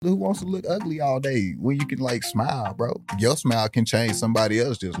Who wants to look ugly all day when you can like smile, bro? Your smile can change somebody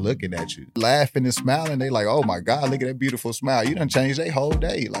else just looking at you. Laughing and smiling, they like, oh my God, look at that beautiful smile. You done changed their whole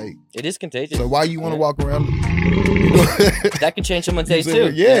day. Like, it is contagious. So why you want to walk around? That can change someone's day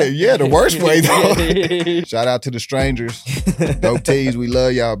too. Yeah, the worst way though. Shout out to the strangers. Dope Teez, we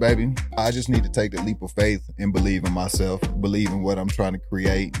love y'all, baby. I just need to take the leap of faith and believe in myself, believe in what I'm trying to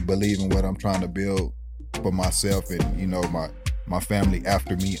create, believe in what I'm trying to build for myself and, you know, my family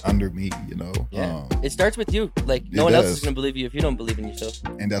after me, under me, you know. Yeah. It starts with you. Like, no one else is going to believe you if you don't believe in yourself.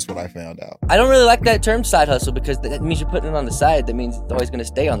 And that's what I found out. I don't really like that term side hustle because that means you're putting it on the side. That means it's always going to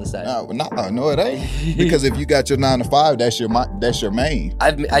stay on the side. No, it ain't. Because if you got your 9 to 5, that's your main.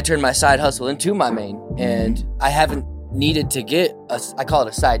 I turned my side hustle into my main, and I haven't needed to get I call it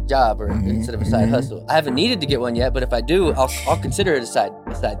a side job or instead of a side hustle. I haven't needed to get one yet, but if I do, I'll consider it a side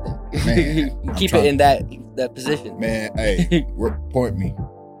thing. Man, keep it in that position. Man, hey, point me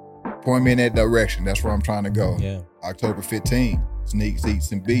in that direction. That's where I'm trying to go. Yeah. October 15th, Sneaks,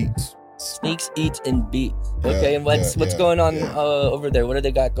 Eats, and Beats. Sneaks, Eats, and Beats. Okay, and what's going on over there? What do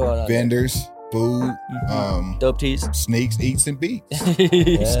they got going on? Vendors, food, Dope Teez. Sneaks, Eats, and Beats.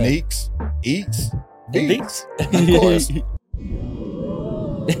 Sneaks, Eats, Beats. Beats. And of course, Dr. Dope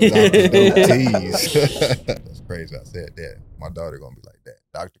Teez. That's crazy. I said that. My daughter gonna be like that.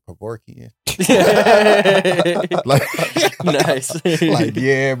 Dr. Kevorkian. Nice. Like,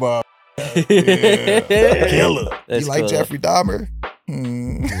 yeah, but yeah. Killer. That's you like cool. Jeffrey Dahmer?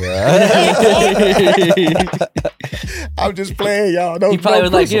 I'm just playing, y'all. Don't, he probably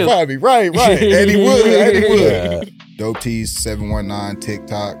would like you. Me. Right. And he would. Yeah. Dope Teez 719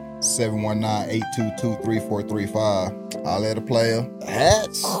 TikTok 719-822-3435. I'll let a player. The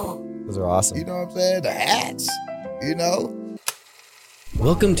hats. Those are awesome. You know what I'm saying? The hats. You know.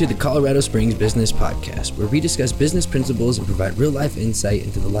 Welcome to the Colorado Springs Business Podcast, where we discuss business principles and provide real-life insight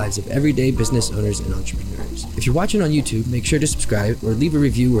into the lives of everyday business owners and entrepreneurs. If you're watching on YouTube, make sure to subscribe or leave a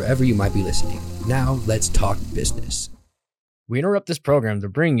review wherever you might be listening. Now, let's talk business. We interrupt this program to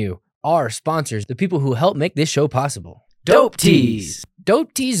bring you our sponsors, the people who help make this show possible. Dope Teez.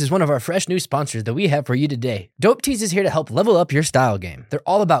 Dope Teez is one of our fresh new sponsors that we have for you today. Dope Teez is here to help level up your style game. They're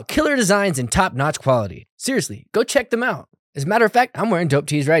all about killer designs and top-notch quality. Seriously, go check them out. As a matter of fact, I'm wearing Dope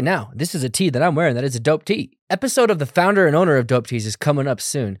Teez right now. This is a tee that I'm wearing that is a dope tee. Episode of the founder and owner of Dope Teez is coming up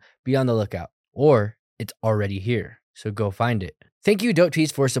soon. Be on the lookout. Or it's already here, so go find it. Thank you, Dope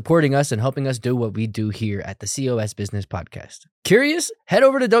Teez, for supporting us and helping us do what we do here at the COS Business Podcast. Curious? Head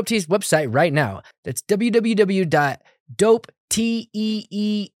over to Dope Teez website right now. That's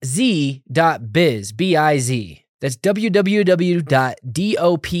www.dopeteez.biz, B-I-Z. That's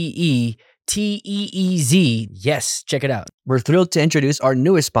www.dopeteez. Yes, check it out. We're thrilled to introduce our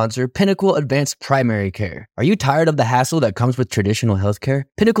newest sponsor, Pinnacle Advanced Primary Care. Are you tired of the hassle that comes with traditional healthcare?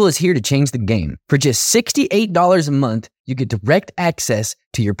 Pinnacle is here to change the game. For just $68 a month, you get direct access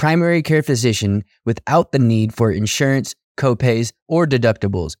to your primary care physician without the need for insurance, copays, or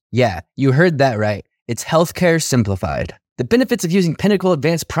deductibles. Yeah, you heard that right. It's healthcare simplified. The benefits of using Pinnacle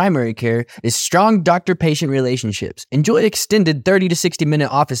Advanced Primary Care is strong doctor-patient relationships. Enjoy extended 30 to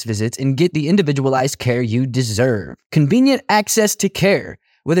 60-minute office visits and get the individualized care you deserve. Convenient access to care.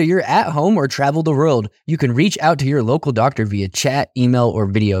 Whether you're at home or travel the world, you can reach out to your local doctor via chat, email, or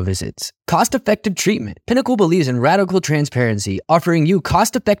video visits. Cost-effective treatment. Pinnacle believes in radical transparency, offering you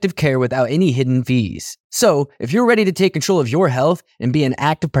cost-effective care without any hidden fees. So, if you're ready to take control of your health and be an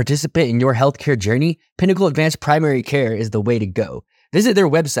active participant in your healthcare journey, Pinnacle Advanced Primary Care is the way to go. Visit their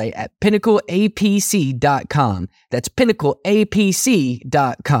website at pinnacleapc.com. That's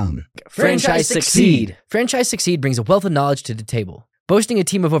pinnacleapc.com. Franchise Succeed. Franchise Succeed brings a wealth of knowledge to the table. Boasting a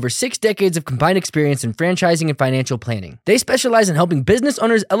team of over 6 decades of combined experience in franchising and financial planning. They specialize in helping business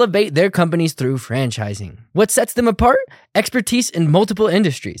owners elevate their companies through franchising. What sets them apart? Expertise in multiple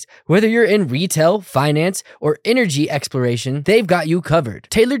industries. Whether you're in retail, finance, or energy exploration, they've got you covered.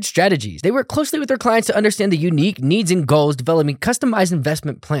 Tailored strategies. They work closely with their clients to understand the unique needs and goals, developing customized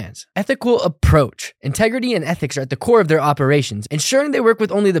investment plans. Ethical approach. Integrity and ethics are at the core of their operations, ensuring they work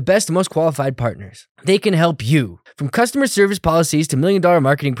with only the best and most qualified partners. They can help you. From customer service policies to million-dollar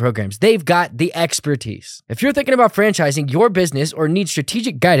marketing programs, they've got the expertise. If you're thinking about franchising your business or need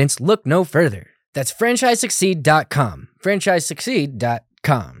strategic guidance, look no further. That's franchisesucceed.com.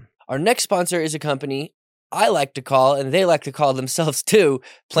 franchisesucceed.com. Our next sponsor is a company I like to call, and they like to call themselves too,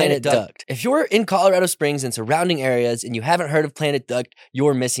 Planet Duct. If you're in Colorado Springs and surrounding areas and you haven't heard of Planet Duct,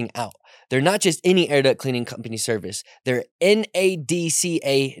 you're missing out. They're not just any air duct cleaning company service. They're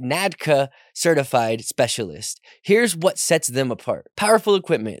NADCA certified specialist. Here's what sets them apart. Powerful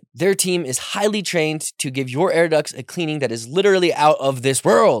equipment. Their team is highly trained to give your air ducts a cleaning that is literally out of this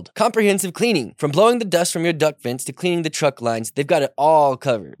world. Comprehensive cleaning. From blowing the dust from your duct vents to cleaning the truck lines, they've got it all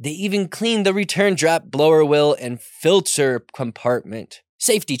covered. They even clean the return drop, blower wheel, and filter compartment.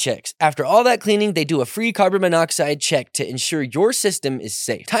 Safety checks. After all that cleaning, they do a free carbon monoxide check to ensure your system is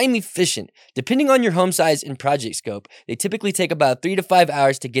safe. Time efficient. Depending on your home size and project scope, they typically take about 3 to 5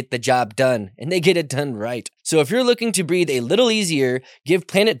 hours to get the job done, and they get it done right. So if you're looking to breathe a little easier, give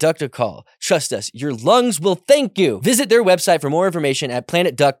Planet Duct a call. Trust us, your lungs will thank you. Visit their website for more information at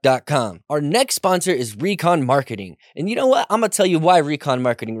planetduct.com. Our next sponsor is Recon Marketing. And you know what? I'm going to tell you why Recon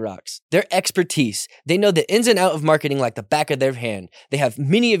Marketing rocks. Their expertise. They know the ins and out of marketing like the back of their hand. They have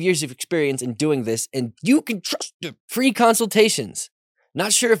many of years of experience in doing this, and you can trust them. Free consultations.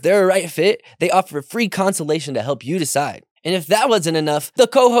 Not sure if they're a right fit? They offer a free consultation to help you decide. And if that wasn't enough, the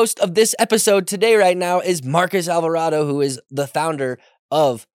co-host of this episode today right now is Marcus Alvarado, who is the founder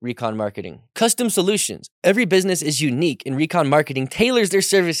of Recon Marketing. Custom solutions. Every business is unique, and Recon Marketing tailors their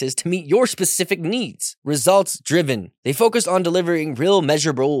services to meet your specific needs. Results driven. They focus on delivering real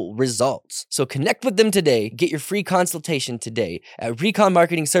measurable results. So connect with them today. Get your free consultation today at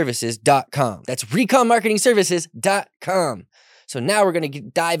reconmarketingservices.com. That's reconmarketingservices.com. So now we're going to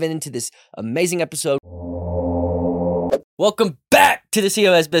dive into this amazing episode. Welcome back to the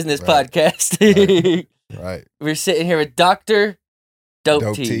COS Business Podcast. Right. We're sitting here with Dr. Dope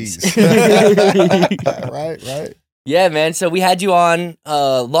Teez. Right. Yeah, man. So we had you on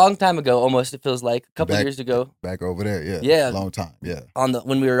a long time ago, almost. It feels like a couple years ago. Back over there, yeah. Yeah, long time, yeah.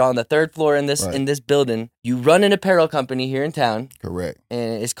 When we were on the third floor in this building, you run an apparel company here in town. Correct.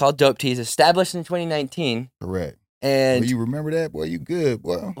 And it's called Dope Teez, established in 2019. Correct. And well, you remember that, boy? You good,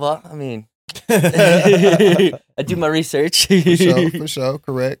 boy. Well, I mean, I do my research. For sure.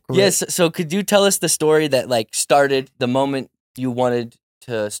 Correct. Yes. So could you tell us the story that like started the moment you wanted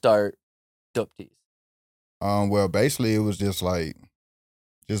to start Dope Teez? Well, basically, it was just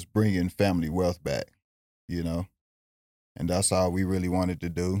bringing family wealth back, you know, and that's all we really wanted to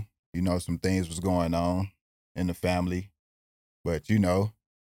do. You know, some things was going on in the family, but you know,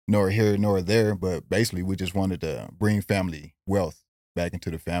 nor here nor there. But basically, we just wanted to bring family wealth back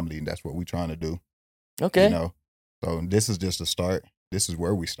into the family, and that's what we're trying to do. Okay. You know, so this is just a start. This is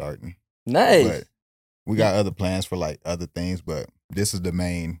where we starting. Nice. But we got other plans for like other things, but this is the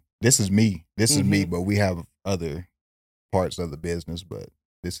main. This is me. This is me. But we have other parts of the business, but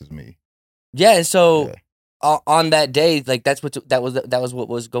this is me. Yeah. And so on that day, like that was what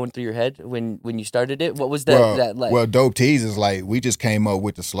was going through your head when you started it. What was that like? Well, Dope Teez is like we just came up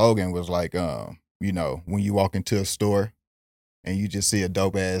with the slogan was like you know, when you walk into a store and you just see a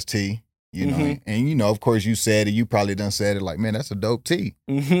dope ass tee, you know, and you know, of course you said it, you probably done said it like, man, that's a dope tee.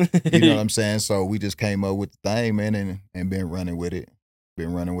 You know what I'm saying? So we just came up with the thing, man, and been running with it.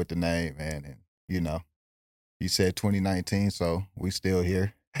 Been running with the name, man, and you know, you said 2019, so we still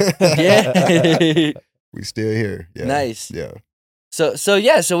here. Yeah. We still here. Yeah. Nice. Yeah. So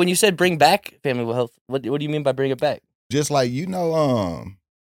when you said bring back family wealth, what do you mean by bring it back? Just like you know,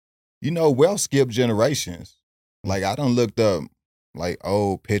 wealth skip generations. Like I done looked up like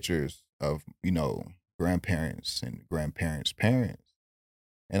old pictures of, you know, grandparents and grandparents' parents.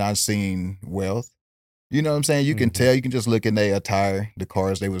 And I've seen wealth. You know what I'm saying? You can tell, you can just look in their attire, the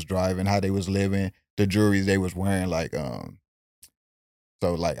cars they was driving, how they was living, the jewelry they was wearing, like so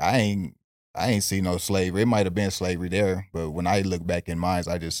like I ain't see no slavery. It might have been slavery there, but when I look back in mine,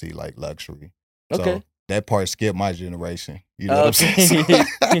 I just see like luxury. Okay. So that part skipped my generation. You know what I'm saying?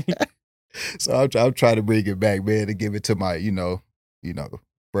 So I'm trying to bring it back, man, to give it to my, you know,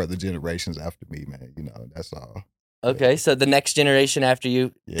 further generations after me, man. You know, that's all. Okay, so the next generation after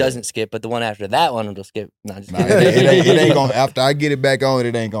you doesn't skip, but the one after that one will skip. No, just it ain't gonna. After I get it back on,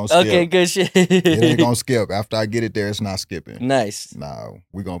 it ain't gonna skip. Okay, good shit. It ain't gonna skip. After I get it there, it's not skipping. Nice. No,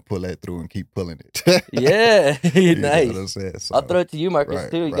 we're gonna pull that through and keep pulling it. Yeah, You nice. know what I'm saying? So, I'll throw it to you, Marcus,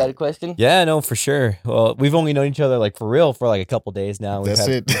 too. You got a question? Yeah, no, for sure. Well, we've only known each other like for real for like a couple days now. That's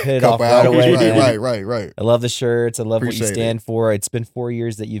it. We've hit it off Couple right hours. away. Right. I love the shirts. I love Appreciate what you stand for. It's been 4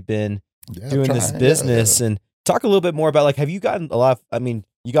 years that you've been doing trying, this business, and talk a little bit more about like, have you gotten a lot of, I mean,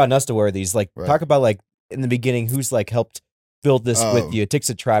 you gotten us to wear these, like talk about like in the beginning, who's like helped build this with you. It takes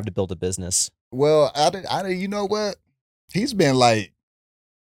a tribe to build a business. Well, I you know what? He's been like,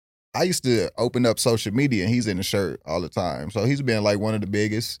 I used to open up social media and he's in the shirt all the time. So he's been like one of the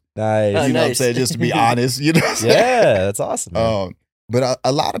biggest. Nice. You know what I'm saying? Just to be honest, you know what I'm saying? Yeah, that's awesome. Man. But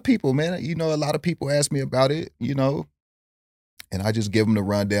a lot of people, man, you know, a lot of people ask me about it, you know, And I just give them the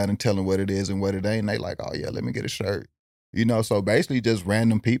rundown and tell them what it is and what it ain't. And they like, oh yeah, let me get a shirt. You know, so basically just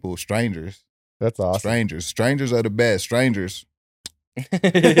random people, strangers. That's awesome. Strangers are the best. Strangers.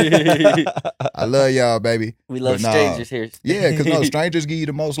 I love y'all, baby. We love strangers here. Yeah, because no, strangers give you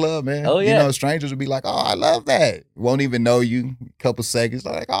the most love, man. Oh, yeah. You know, strangers will be like, oh, I love that. Won't even know you. A couple seconds,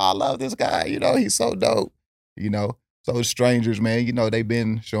 like, oh, I love this guy. You know, he's so dope. You know, so strangers, man, you know, they've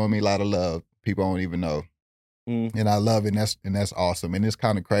been showing me a lot of love. People don't even know. And I love it, and that's awesome. And it's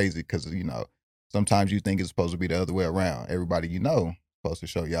kind of crazy because, you know, sometimes you think it's supposed to be the other way around. Everybody you know is supposed to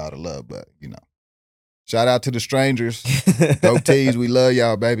show y'all the love, but, you know. Shout out to the strangers. Dope Teez, we love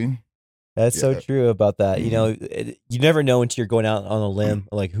y'all, baby. That's so true about that. You know, you never know until you're going out on a limb,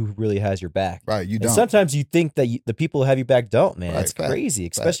 like who really has your back. Right, you and don't. Sometimes you think that the people who have your back don't, man. Right, it's crazy,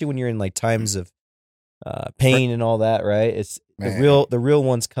 especially when you're in like times of pain and all that, right? It's man. the real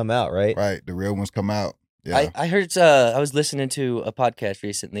ones come out, right? Right, the real ones come out. Yeah. I heard, I was listening to a podcast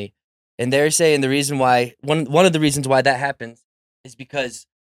recently, and they're saying the reason why, one of the reasons why that happens is because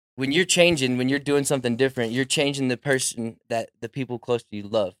when you're changing, when you're doing something different, you're changing the person that the people close to you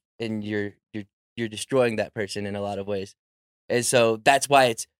love, and you're destroying that person in a lot of ways. And so that's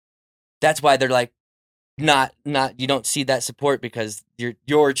why they're like, not you don't see that support because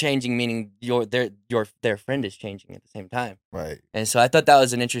you're changing, meaning their friend is changing at the same time. Right. And so I thought that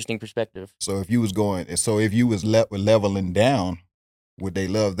was an interesting perspective. So if you was leveling down, would they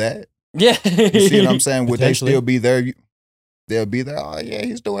love that? Yeah. You see what I'm saying? Would they Potentially. still be there? They'll be there. Oh yeah,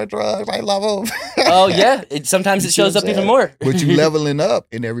 he's doing drugs. I love him. Oh yeah. Sometimes it shows up even more. But you leveling up,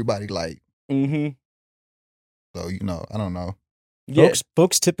 and everybody like. Mm-hmm. So you know, I don't know. Yeah.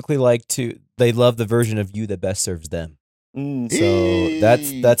 Folks typically they love the version of you that best serves them. So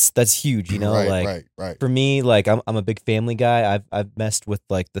that's huge, you know. Right. For me, like I'm a big family guy. I've messed with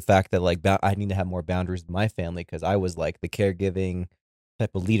like the fact that like I need to have more boundaries in my family because I was like the caregiving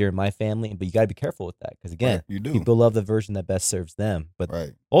type of leader in my family. But you got to be careful with that because again, you do. People love the version that best serves them. But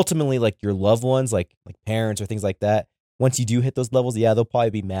Right. ultimately, like your loved ones, like parents or things like that. Once you do hit those levels, yeah, they'll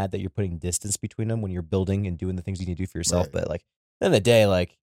probably be mad that you're putting distance between them when you're building and doing the things you need to do for yourself. Right. But like at the end of the day,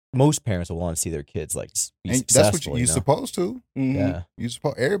 like most parents will want to see their kids like be And successful. that's what you're know? supposed to. Mhm. Yeah. You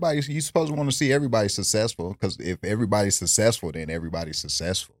supposed to want to see everybody successful because if everybody's successful, then everybody's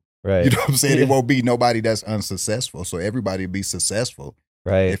successful. Right. You know what I'm saying? It won't be nobody that's unsuccessful. So everybody be successful.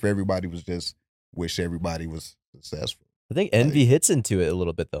 Right. If everybody was just wish everybody was successful. I think envy hits into it a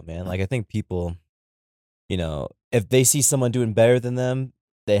little bit though, man. Like I think people, you know, if they see someone doing better than them,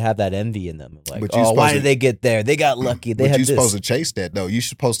 they have that envy in them. Like, But you oh, why supposed did to- they get there? They got lucky. They But had you're this. supposed to chase that though. You're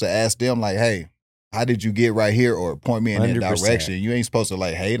supposed to ask them like, hey, how did you get right here? Or point me in that 100%. direction. You ain't supposed to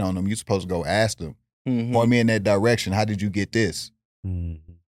like hate on them. You're supposed to go ask them. Mhm. Point me in that direction. How did you get this? Mhm.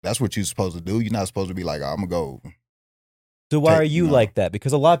 That's what you're supposed to do. You're not supposed to be like, oh, I'm gonna go. So why are take- you no. like that?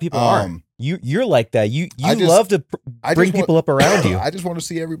 Because a lot of people aren't. You're like that. You I just- love to I bring just want- people up around you. I just want to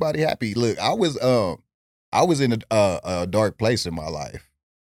see everybody happy. Look, I was in a dark place in my life.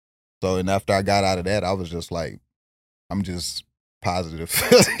 So, and after I got out of that, I was just like, I'm just positive.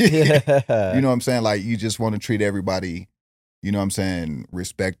 Yeah. You know what I'm saying? Like, you just want to treat everybody, you know what I'm saying,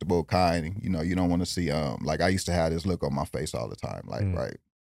 respectable, kind. You know, you don't want to see, like, I used to have this look on my face all the time, like, right.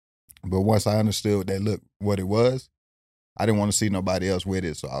 But once I understood that look, what it was, I didn't want to see nobody else with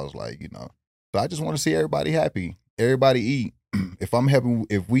it. So I was like, you know, so I just want to see everybody happy. Everybody eat.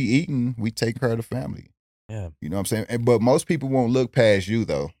 If we eating, we take care of the family. Yeah. You know what I'm saying? But most people won't look past you,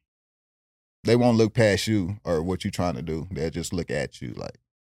 though. They won't look past you or what you're trying to do. They'll just look at you, like,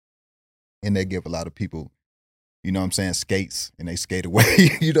 and they give a lot of people, you know what I'm saying, skates, and they skate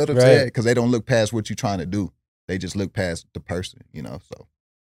away. You know what I'm Right. saying? Because they don't look past what you're trying to do. They just look past the person, you know? So,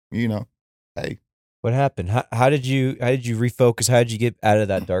 you know, hey. What happened? How did you refocus? How did you get out of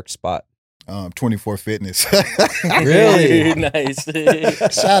that dark spot? 24 Fitness. Really? Nice.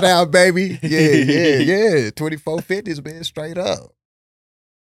 Shout out, baby. Yeah. 24 Fitness, man. Straight up.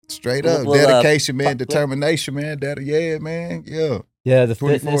 Straight up. Well, Dedication, man. Determination, man. Yeah, man. Yeah. Yeah, the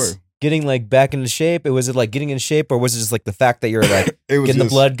 24. fitness, getting like back into shape. Was it like getting in shape, or was it just like the fact that you're like It was getting the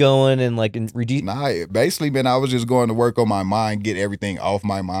just- blood going and like Nah, basically, man, I was just going to work on my mind, get everything off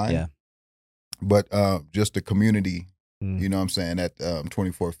my mind. Yeah. But just the community, Mm. you know what I'm saying, at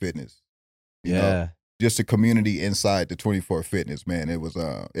 24 Fitness. You Yeah, know, just the community inside the 24 Fitness, man. It was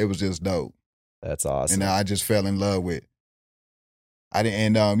just dope. that's awesome. And I just fell in love with. You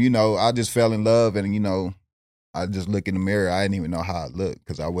know, I just fell in love, and you know, I just look in the mirror. I didn't even know how I looked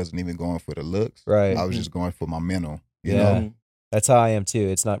because I wasn't even going for the looks. Right. I was just going for my mental. You Yeah. know, That's how I am too.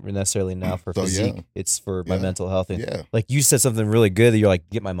 It's not necessarily now for So, physique. yeah. It's for my Yeah. mental health. And Yeah. like you said something really good that you're like,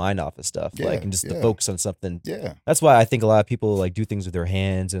 get my mind off of stuff. Yeah, Like, and just to yeah. focus on something. Yeah. That's why I think a lot of people like do things with their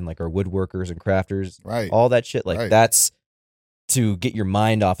hands and like are woodworkers and crafters. Right. All that shit. Like Right. that's to get your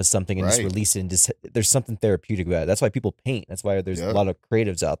mind off of something and just Right. release it and just there's something therapeutic about it. That's why people paint. That's why there's a Yep. lot of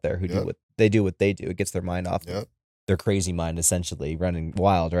creatives out there who do Yep. what they do. It gets their mind off of Yep. their crazy mind, essentially running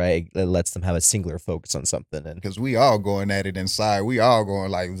wild, right? It lets them have a singular focus on something. And Because we all going at it inside. We all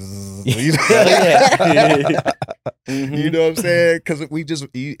going like, zzz, you Mhm. know what I'm saying? Because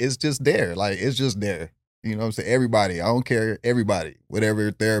it's just there. Like, it's just there. You know what I'm saying? Everybody, I don't care. Everybody, whatever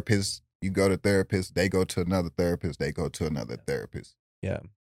therapist, you go to therapist, they go to another therapist, they go to another therapist. yeah.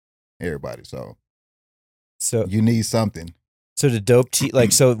 Everybody. So So you need something. So the dope tea,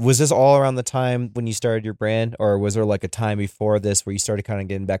 like, so was this all around the time when you started your brand, or was there like a time before this where you started kind of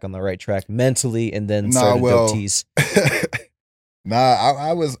getting back on the right track mentally, and then started dope teas? Nah,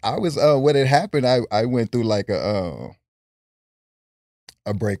 I was when it happened, I went through like a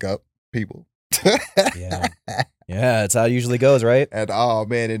breakup, people. Yeah, that's how it usually goes, right? And oh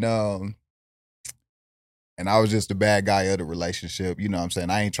man, and I was just the bad guy of the relationship. You know what I'm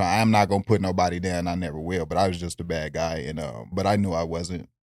saying? I'm not gonna put nobody down. I never will. But I was just a bad guy, and but I knew I wasn't.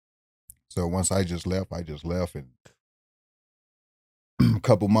 So once I just left, and a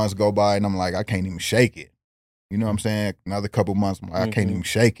couple months go by, and I'm like, I can't even shake it. You know what I'm saying? Another couple months, I'm like, I can't even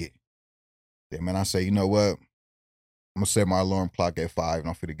shake it. Then man, I say, you know what? I'm gonna set my alarm clock at 5, and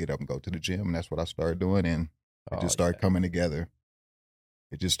I'm finna get up and go to the gym, and that's what I started doing, and it just started coming together.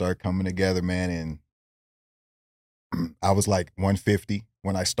 It just started coming together, man, and I was like 150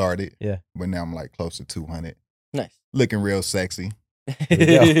 when I started. Yeah. But now I'm like close to 200. Nice. Looking real sexy.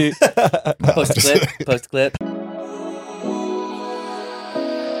 Post clip.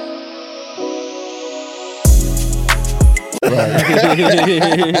 Right.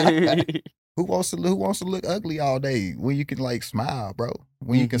 Who wants to look ugly all day when you can like smile, bro?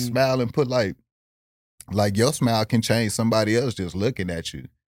 When you can smile and put like your smile can change somebody else just looking at you.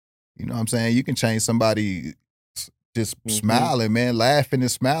 You know what I'm saying? You can change somebody just smiling, man, laughing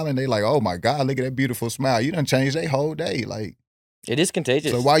and smiling. They like, oh my God, look at that beautiful smile. You done changed their whole day. Like, It is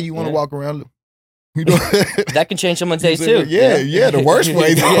contagious. so why you want to walk around? You know, that can change someone's day too. Yeah, the worst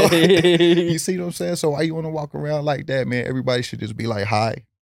way though. Yeah. You see what I'm saying? So why you want to walk around like that, man? Everybody should just be like, hi.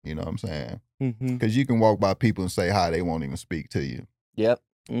 You know what I'm saying? Because you can walk by people and say hi, they won't even speak to you. Yep.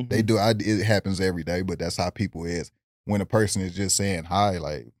 They do. It happens every day, but that's how people is. When a person is just saying hi,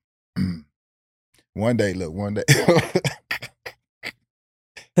 like one day.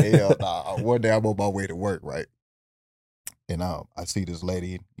 Hell nah. One day I'm on my way to work, right? And I see this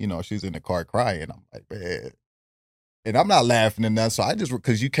lady, you know, she's in the car crying. I'm like, man. And I'm not laughing and that. So I just,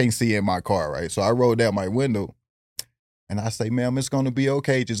 because you can't see in my car, right? So I rolled down my window and I say, ma'am, it's going to be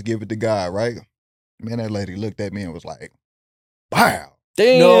okay. Just give it to God, right? Man, that lady looked at me and was like, wow.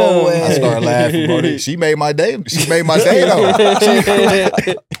 Damn. No way. I started laughing, bro. She made my day. She made my day,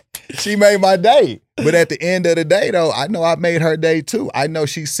 though. She made my day. But at the end of the day, though, I know I made her day, too. I know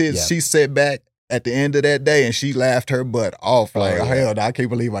she sat back at the end of that day and she laughed her butt off. Like, hell, I can't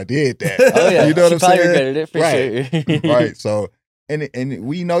believe I did that. Oh, yeah. You know what I'm saying? Regretted it for sure. Right. So, and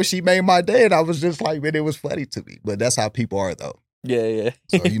we know she made my day, and I was just like, man, it was funny to me. But that's how people are, though. Yeah.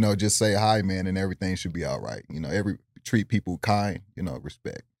 So, you know, just say hi, man, and everything should be all right. You know, treat people kind, you know,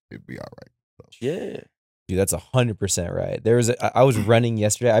 respect. It'd be all right. So. Yeah. Dude, that's 100% right. I was running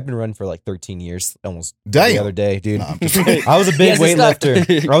yesterday. I've been running for like 13 years, almost Damn. the other day, dude. Nah, I'm just playing. I was a big He hasn't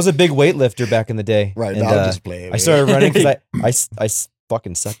weightlifter. I was a big weightlifter back in the day. Right. And, No, I'm just playing. I Man. started running because I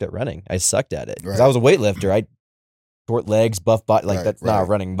fucking sucked at running. I sucked at it because Right. I was a weightlifter. I short legs, buff body. Like that's not a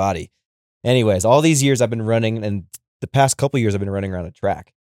running body. Anyways, all these years I've been running, and the past couple years I've been running around a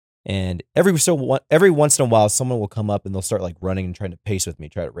track. And every once in a while, someone will come up and they'll start like running and trying to pace with me,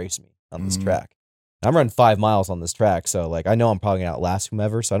 try to race me on this track. I'm running 5 miles on this track, so like I know I'm probably gonna outlast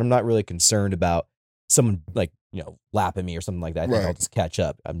whomever. So I'm not really concerned about someone like lapping me or something like that. I think I'll just catch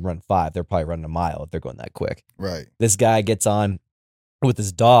up. I'm running 5. They're probably running a mile if they're going that quick. Right. This guy gets on with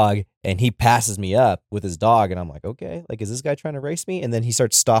his dog and he passes me up with his dog, and I'm like, okay, like is this guy trying to race me? And then he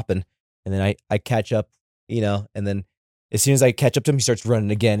starts stopping, and then I catch up, and then as soon as I catch up to him, he starts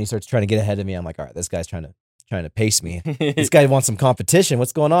running again. He starts trying to get ahead of me. I'm like, all right, this guy's trying to pace me. This guy wants some competition.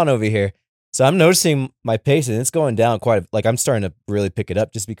 What's going on over here? So I'm noticing my pace, and it's going down like I'm starting to really pick it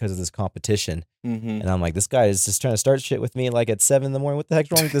up just because of this competition. And I'm like, this guy is just trying to start shit with me like at 7 a.m. What the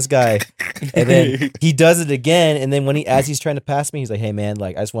heck's wrong with this guy? And then he does it again. And then as he's trying to pass me, he's like, hey man,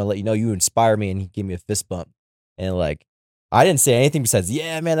 like I just want to let you know you inspire me. And he gave me a fist bump. And like, I didn't say anything besides,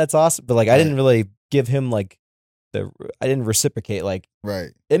 yeah, man, that's awesome. But like, I didn't really give him like I didn't reciprocate. Like,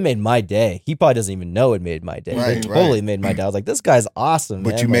 Right. it made my day. He probably doesn't even know it made my day. Right, It totally right. made my day. I was like, this guy's awesome,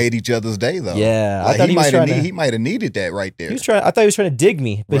 But man. you Like, made each other's day though. Yeah, I Like thought he was trying to. he might have needed that right there. He was trying. I thought he was trying to dig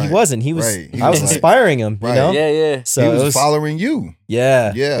me, but he Right, wasn't. He was. right. He I was was like- inspiring him. You Right. know. Yeah, yeah. So he it was was. following you.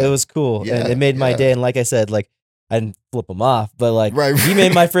 Yeah. Yeah. It was cool, Yeah, and it made my yeah. day. And like I said, like I didn't flip him off, but like Right. he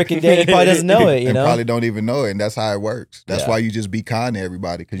made my freaking day. He probably doesn't know it. You And know. probably don't even know it, and that's how it works. That's Yeah. why you just be kind to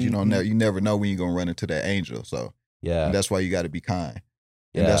everybody because you don't Mhm. know, you never know when you're gonna run into that angel. So Yeah. and that's why you got to be kind,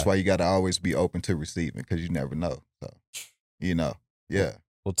 and Yeah. that's why you got to always be open to receiving because you never know. So yeah,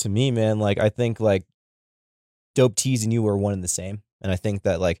 Well, to me, man, like I think like Dope Teez and you are one and the same, and I think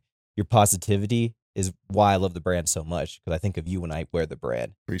that like your positivity is why I love the brand so much because I think of you when I wear the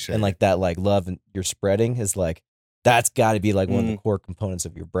brand, appreciate and it. like that like love and you're spreading is like that's got to be like one of the Mm. core components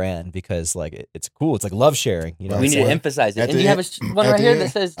of your brand because like it's cool. It's like love sharing, you know. We That's need to what- emphasize it. at And the you have end- one at right the here end,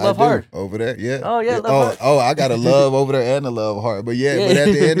 that says I "Love do. Hard." Over there. Yeah. Oh, yeah, love hard. I got a love over there and a love heart. But yeah, but at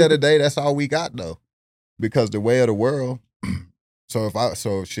the end of the day, that's all we got though, because the way of the world.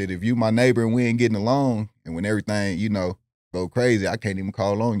 If you my neighbor and we ain't getting along, and when everything go crazy, I can't even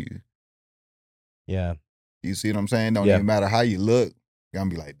call on you. Yeah. You see what I'm saying? Don't Yeah. even matter how you look. You're gonna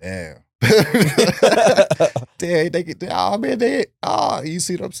be like, damn. Damn, they get, oh man, you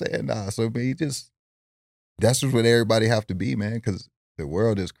see what I'm saying? Nah, so man, that's just what everybody have to be, man, because the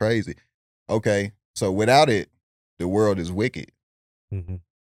world is crazy. Okay, so without it, the world is wicked, hmm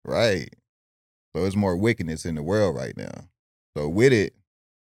right? So there's more wickedness in the world right now. So with it,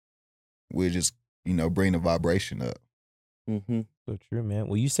 we'll just, bring the vibration up. Mm-hmm. So true, man.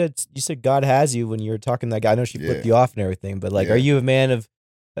 Well, you said God has you when you were talking to that guy. I know she flipped Yeah. you off and everything, but like, Yeah. are you a man of?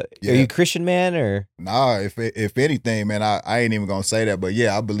 Are Yeah. you a Christian man or? Nah, if anything, man, I ain't even gonna say that, but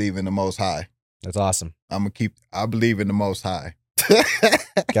yeah, I believe in the Most High. That's awesome. I believe in the Most High.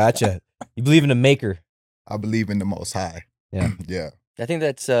 Gotcha. You believe in a maker. I believe in the Most High. Yeah. Yeah. I think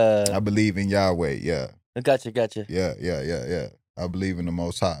that's I believe in Yahweh. Yeah. gotcha. Yeah. I believe in the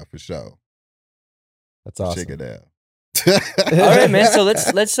Most High for sure. That's awesome. Check it out. All right, man. So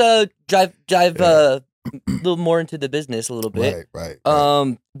let's dive a little more into the business a little bit. Right.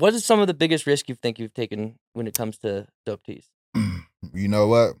 What is some of the biggest risk you think you've taken when it comes to Dope Teez? You know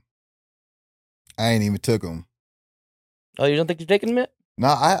what? I ain't even took them. Oh, you don't think you've taken them yet? No,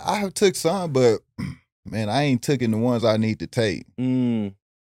 I have took some, but man, I ain't taking the ones I need to take. Mm.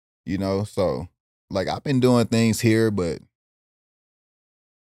 So like I've been doing things here, but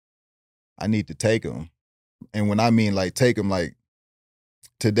I need to take them. And when I mean like take them, like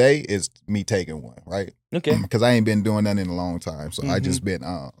today is me taking one, right? Okay. Because I ain't been doing that in a long time, so I Mm-hmm. just been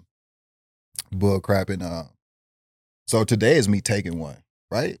bull crapping. So today is me taking one,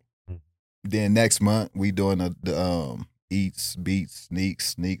 right? Mhm. Then next month we doing the eats, beats,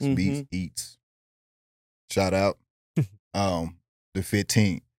 sneaks, beats, Mhm. eats. Shout out. The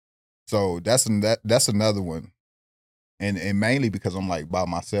 15th. So that's another one. And mainly because I'm like by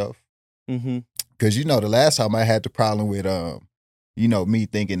myself. Mm-hmm. Because the last time I had the problem with me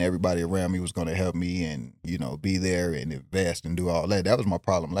thinking everybody around me was gonna help me and, be there and invest and do all that. That was my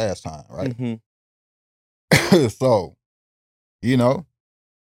problem last time, right? Mm-hmm. So,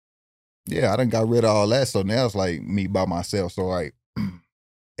 yeah, I done got rid of all that. So now it's like me by myself. So like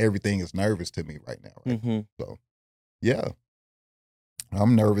everything is nervous to me right now, right? Mm-hmm. So yeah.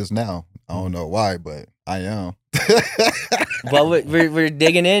 I'm nervous now. I don't know why, but I am. Well, we're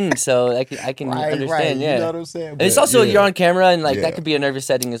digging in, so I can understand. Yeah. You know what I'm saying? And it's But, also yeah. you're on camera, and like Yeah. that could be a nervous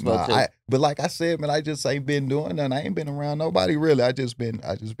setting as well Nah, too. but like I said, man, I just ain't been doing nothing. I ain't been around nobody really. I just been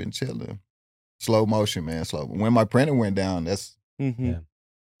chilling. Slow motion, man. Slow. When my printer went down, that's Mm-hmm. Yeah.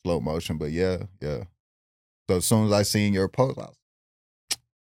 slow motion. But yeah. So as soon as I seen your post, I was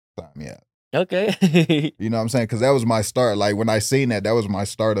sign me out. Okay. You know what I'm saying? Because that was my start. Like when I seen that was my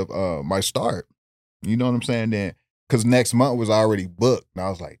start of my start. You know what I'm saying? Then because next month was already booked, and I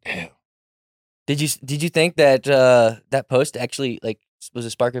was like, damn. Did you think that that post actually like was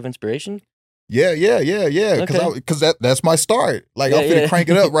a spark of inspiration? Yeah. Okay. Because that's my start. Like I'm Yeah, finna yeah. crank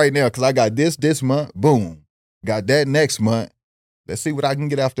it up right now. Because I got this month, boom. Got that next month. Let's see what I can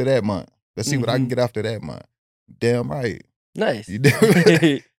get after that month. Let's see what I can Mhm. get after that month. Damn right. Nice. You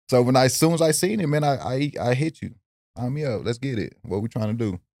do. So as soon as I seen it, man, I hit you. Let's get it. What we trying to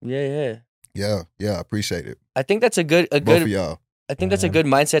do? Yeah. Yeah. I appreciate it. I think that's a good Both of y'all. I think that's a Yeah. good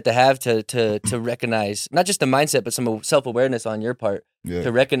mindset to have to recognize not just the mindset but some self-awareness on your part Yeah.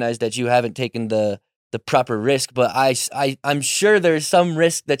 to recognize that you haven't taken the proper risk, but I'm sure there's some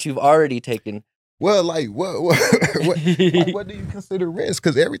risk that you've already taken Well, like what like, what do you consider risk?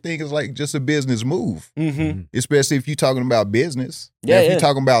 Because everything is like just a business move, Mm-hmm. especially if you're talking about business. Yeah, Now, if yeah. you're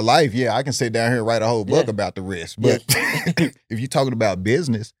talking about life, yeah, I can sit down here and write a whole book Yeah. about the risks. Yeah. But if you're talking about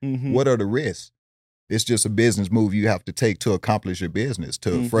business, Mm-hmm. what are the risks? It's just a business move you have to take to accomplish your business,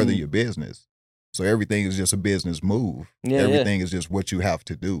 to further Mhm. your business. So everything is just a business move. Yeah, Everything is just what you have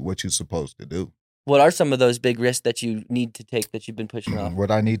to do, what you're supposed to do. What are some of those big risks that you need to take that you've been pushing off? What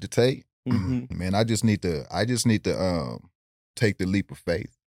I need to take, Mhm. man, I just need to take the leap of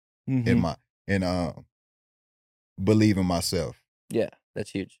faith in Mhm. my and believe in myself. Yeah,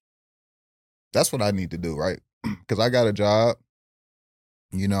 that's huge. That's what I need to do, right? Because I got a job.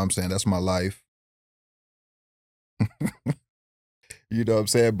 You know what I'm saying? That's my life. You know what I'm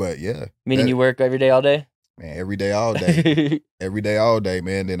saying? But yeah, Meaning that- you work every day, all day? man, every day, all day. Every day, all day,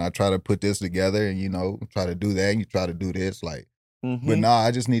 man. Then I try to put this together and, try to do that and you try to do this. Like, Mhm. but nah,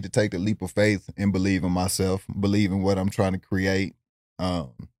 I just need to take the leap of faith and believe in myself, believe in what I'm trying to create,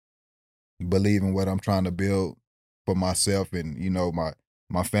 believe in what I'm trying to build for myself and,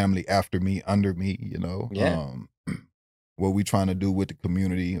 my family after me, under me, Yeah. what we trying to do with the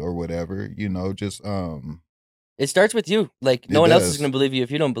community or whatever, just, It starts with you. Like, no It one else is does. going to believe you if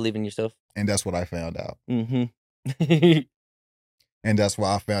you don't believe in yourself. and that's what I found out. Mm-hmm. And that's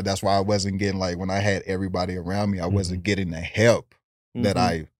why I wasn't getting, like, when I had everybody around me, I wasn't getting the help that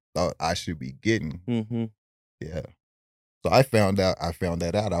I thought I should be getting. Mm-hmm. Yeah. So I found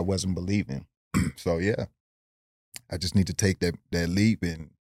that out. I wasn't believing. So yeah, I just need to take that leap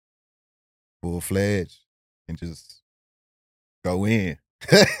and full-fledged and just go in.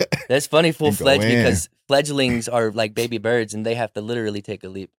 That's funny, And full-fledged, go in. because fledglings are like baby birds and they have to literally take a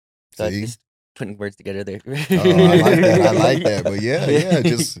leap. So I'm See? just putting words together there. Oh, I like that. But yeah,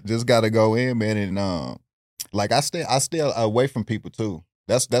 just gotta go in, man. And like I stay away from people too.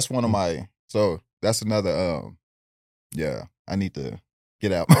 That's one of my, so that's another yeah, I need to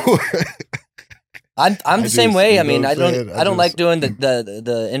get out more. I'm I the same just- way. you I know mean, what I I'm don't saying? I don't like just- doing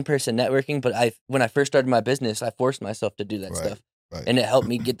the in-person networking, but when I first started my business, I forced myself to do that Right, stuff. right. And it helped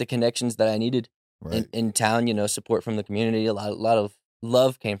me get the connections that I needed Right. in town, support from the community. A lot of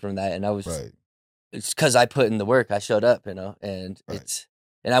love came from that, and Right. it's because I put in the work. I showed up, and Right.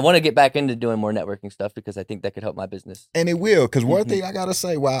 and I want to get back into doing more networking stuff because I think that could help my business. And it will, because one Mhm. thing I gotta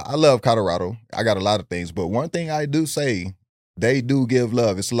say, well, I love Colorado. I got a lot of things, but one thing I do say, they do give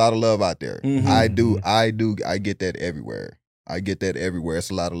love. It's a lot of love out there. Mhm. I get that everywhere. It's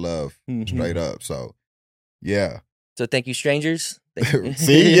a lot of love, Mhm. straight up. So, yeah. So thank you, strangers.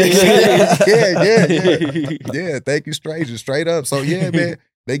 See, yeah. Thank you, strangers, straight up. So yeah, man,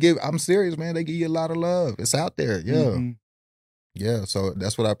 I'm serious, man. They give you a lot of love. It's out there, yeah, Mhm. yeah. So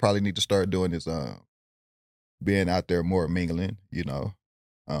that's what I probably need to start doing is being out there more, mingling,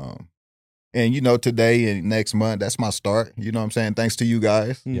 and today and next month, that's my start. You know what I'm saying? Thanks to you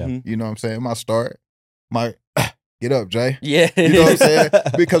guys. Yeah. Mhm. You know what I'm saying? My start. My get up, Jay. Yeah. You know what I'm saying?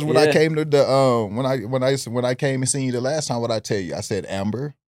 Because when I Yeah. came to the when I came and seen you the last time, what I tell you, I said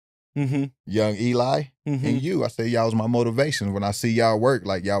Amber, Mhm. young Eli, Mhm. and you. I said y'all was my motivation. When I see y'all work,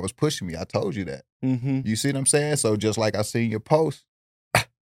 like y'all was pushing me. I told you that. Mhm. You see what I'm saying? So just like I seen your post,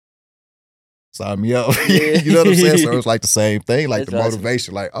 sign me up. Yeah. You know what I'm saying? So it's like the same thing, like That's the awesome.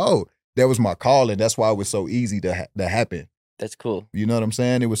 motivation. Like, oh, that was my calling. That's why it was so easy to happen. That's cool. You know what I'm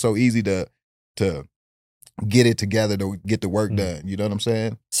saying? It was so easy to get it together, to get the work done. You know what I'm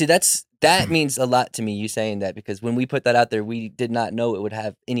saying? See, that means a lot to me, you saying that, because when we put that out there, we did not know it would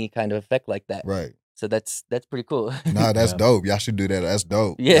have any kind of effect like that. Right. So that's pretty cool. Nah, that's Yeah. dope. Y'all should do that. That's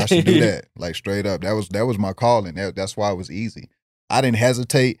dope. Yeah. Y'all should do that. Like straight up. That was my calling. That's why it was easy. I didn't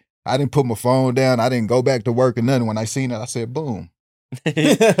hesitate. I didn't put my phone down. I didn't go back to work or nothing. When I seen it, I said, boom. You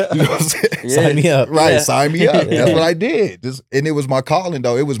know what I'm saying? Yeah. Sign me up. Right, Yeah. sign me up. Yeah. That's what I did. And it was my calling,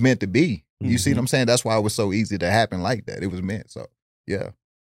 though. It was meant to be. You see Mhm. what I'm saying? That's why it was so easy to happen like that. It was meant. So, yeah,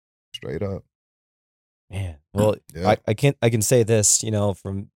 straight up. Man. Well, Yeah. I can say this,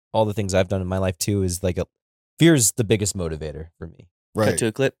 from all the things I've done in my life too, is like fear is the biggest motivator for me. Cut Right. to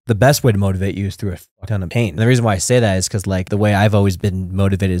a clip. The best way to motivate you is through a fuck ton of pain. And the reason why I say that is because like the way I've always been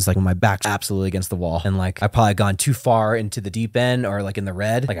motivated is like when my back's absolutely against the wall and like I've probably gone too far into the deep end or like in the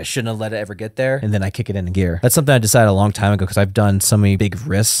red, like I shouldn't have let it ever get there, and then I kick it into gear. That's something I decided a long time ago because I've done so many big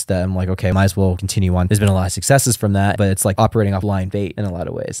risks that I'm like, okay, might as well continue on. There's been a lot of successes from that, but it's like operating off blind bait in a lot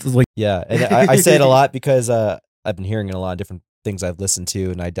of ways. Like, yeah, and I say it a lot because I've been hearing in a lot of different things I've listened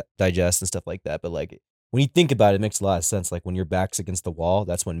to and I digest and stuff like that, but like when you think about it, it makes a lot of sense. Like when your back's against the wall,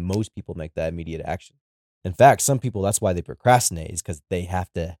 that's when most people make that immediate action. In fact, some people, that's why they procrastinate, is because they have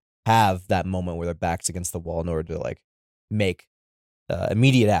to have that moment where their back's against the wall in order to like make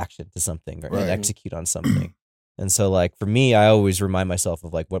immediate action to something, or Right. execute on something. And so, like, for me, I always remind myself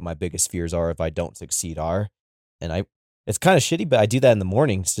of like what my biggest fears are if I don't succeed are. And it's kind of shitty, but I do that in the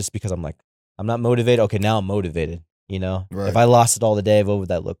mornings just because I'm like, I'm not motivated. Okay, now I'm motivated. You know, Right. if I lost it all today, what would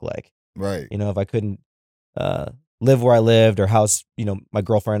that look like? Right. You know, if I couldn't live where I lived or house, you know, my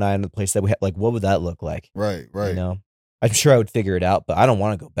girlfriend and I in the place that we had, like, what would that look like? Right. Right. You know, I'm sure I would figure it out, but I don't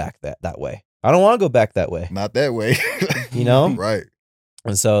want to go back that way. I don't want to go back that way. Not that way. You know? Right.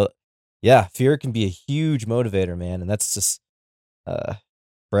 And so, yeah, fear can be a huge motivator, man. And that's just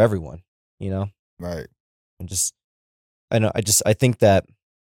for everyone, you know? Right. And I think that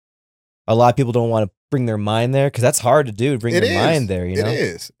a lot of people don't want to bring their mind there because that's hard to do, bring their mind there, you know?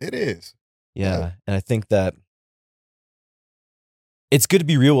 It is. Yeah. And I think that it's good to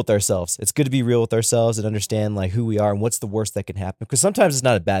be real with ourselves. It's good to be real with ourselves and understand like who we are and what's the worst that can happen. Because sometimes it's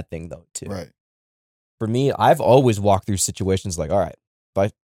not a bad thing though, too. Right. For me, I've always walked through situations like, all right, if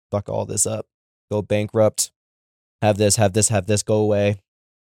I fuck all this up, go bankrupt, have this, go away,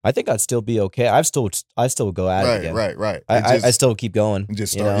 I think I'd still be okay. I still go at it again. Right. I still keep going.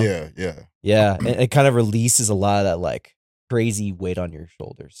 Just you know? start. Yeah. Yeah. And it kind of releases a lot of that like crazy weight on your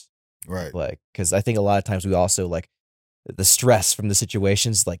shoulders. Right. Like, because I think a lot of times we also like the stress from the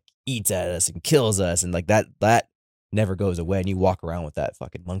situations like eats at us and kills us. And like that never goes away. And you walk around with that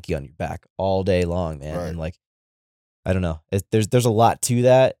fucking monkey on your back all day long, man. Right. And like, I don't know. There's a lot to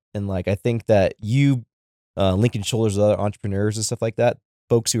that. And like, I think that you linking shoulders with other entrepreneurs and stuff like that,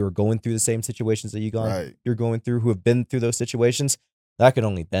 folks who are going through the same situations that you're going through, who have been through those situations, that could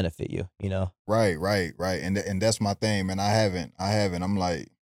only benefit you, you know? Right. And that's my thing, man. I haven't. I'm like,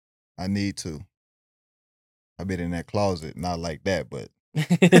 I need to. I've been in that closet, not like that, but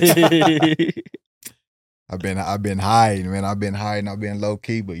I've been hiding, man. I've been low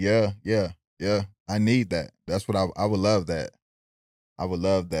key, but yeah. I need that. That's what I would love that. I would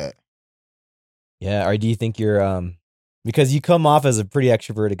love that. Yeah. Or do you think you're because you come off as a pretty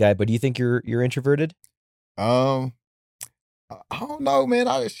extroverted guy, but do you think you're introverted? I don't know, man.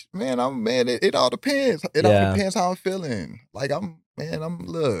 It all depends. It all depends how I'm feeling. Like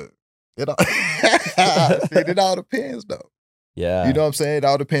look. It all, shit, it all depends though. Yeah. You know what I'm saying? It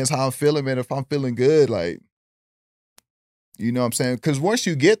all depends how I'm feeling, man. If I'm feeling good, like, you know what I'm saying? Because once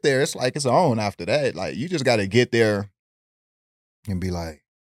you get there, it's like it's on after that. Like, you just got to get there and be like,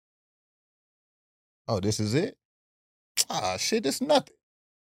 oh, this is it? Ah, shit, it's nothing.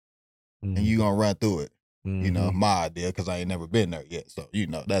 Mm-hmm. And you going to run through it. Mm-hmm. You know, my idea, because I ain't never been there yet. So, you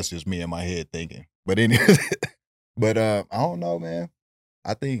know, that's just me in my head thinking. But anyway, I don't know, man.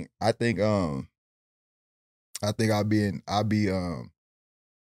 I think I'll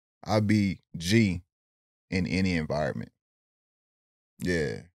be G in any environment.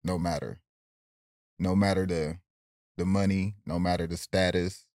 Yeah, no matter the money, no matter the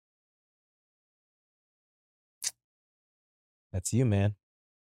status. That's you, man.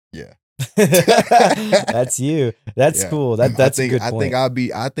 Yeah. That's you. That's cool. That's a good point.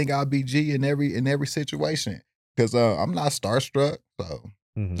 I think I'll be G in every situation. Cause I'm not starstruck, so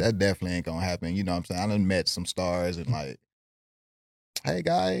that definitely ain't gonna happen. You know what I'm saying? I done met some stars and like, hey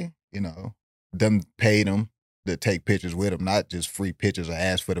guy, you know, done paid them to take pictures with them, not just free pictures or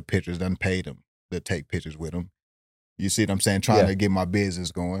ask for the pictures, done paid them to take pictures with them. You see what I'm saying? Trying to get my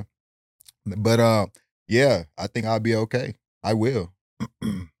business going. But yeah, I think I'll be okay. I will.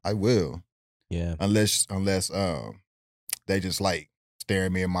 I will. Yeah. Unless they just like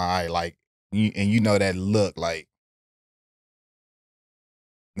staring me in my eye like and you know that look like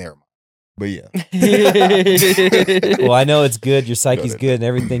never mind. But yeah. Well, I know it's good. Your psyche's good and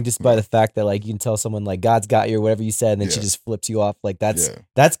everything just by the fact that like you can tell someone like God's got you or whatever you said and then she just flips you off. Like that's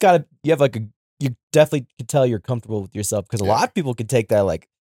gotta, you have like you definitely could tell you're comfortable with yourself because a lot of people could take that like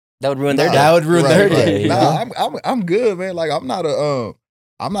that would ruin their day. That would ruin their day. I'm good, man. Like I'm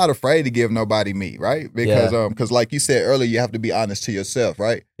not afraid to give nobody me, right? Because like you said earlier, you have to be honest to yourself,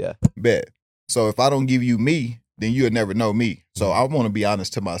 right? Yeah. Bet. So if I don't give you me, then you'll never know me. So I want to be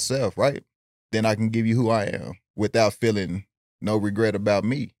honest to myself, right? Then I can give you who I am without feeling no regret about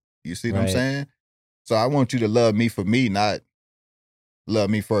me. You see what I'm saying? So I want you to love me for me, not love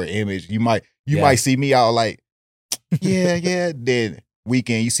me for an image. You might see me out like, yeah. Then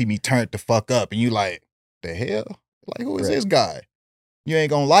weekend you see me turn the fuck up and you like, the hell? Like, who is this guy? You ain't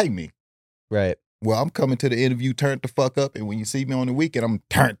gonna like me. Right. Well, I'm coming to the interview turned the fuck up, and when you see me on the weekend, I'm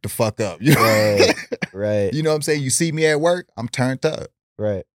turned the fuck up. Right. You know what I'm saying? You see me at work, I'm turned up.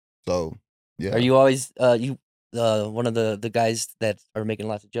 Right. So, yeah. Are you always one of the guys that are making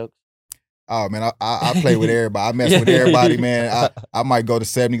lots of jokes? Oh man, I play with everybody. I mess with everybody, man. I might go to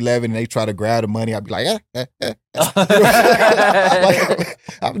 7-Eleven and they try to grab the money. I'd be like, like,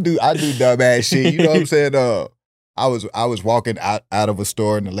 I do dumb ass shit. You know what I'm saying? I was walking out of a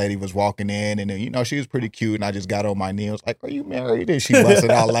store and the lady was walking in and then she was pretty cute and I just got on my knee. I was like, "Are you married?" And she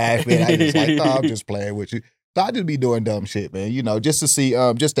busted out laughing. I just like, "No, I'm just playing with you." So I just be doing dumb shit, man. Just to see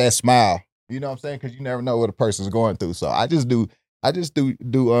just that smile. You know what I'm saying? Because you never know what a person's going through. So I just do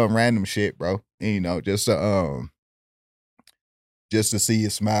random shit, bro. And, just to see you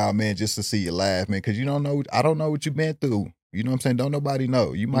smile, man, just to see you laugh, man. Because I don't know what you've been through. You know what I'm saying? Don't nobody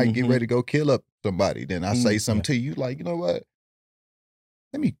know. You might get ready to go kill up somebody. Then I say something to you, like, you know what?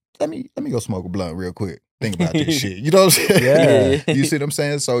 Let me go smoke a blunt real quick. Think about this shit. You know what I'm saying? Yeah. You see what I'm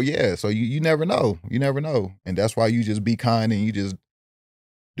saying? So yeah. So you never know. You never know. And that's why you just be kind and you just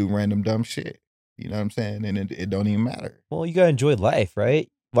do random dumb shit. You know what I'm saying? And it don't even matter. Well, you gotta enjoy life, right?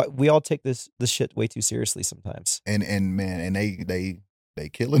 We all take this shit way too seriously sometimes. And man, and they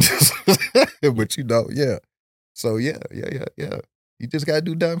killing us. But yeah. So yeah. You just gotta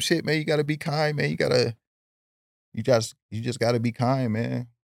do dumb shit, man. You gotta be kind, man. You just gotta be kind, man.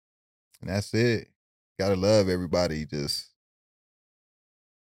 And that's it. Gotta love everybody.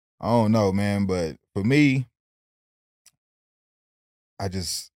 I don't know, man, but for me, I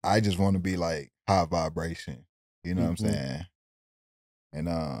just want to be like high vibration. You know what I'm saying? And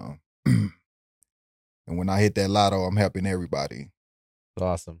and when I hit that lotto, I'm helping everybody.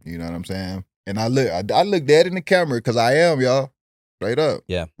 Awesome. You know what I'm saying? And I look dead in the camera because I am, y'all. Straight up.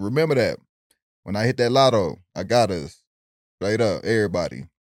 Yeah. Remember that. When I hit that lotto, I got us. Straight up, everybody.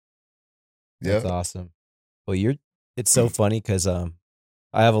 That's awesome. Well, it's so funny because I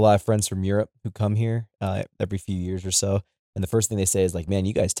have a lot of friends from Europe who come here every few years or so. And the first thing they say is like, "Man,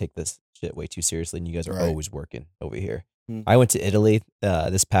 you guys take this shit way too seriously and you guys are always working over here." I went to Italy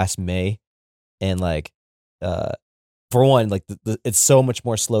this past May and like for one, like it's so much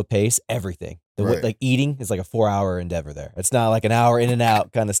more slow pace, everything. Like eating is like a 4-hour endeavor there. It's not like an hour in and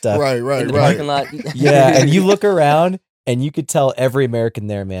out kind of stuff. In the parking lot. Yeah, and you look around and you could tell every American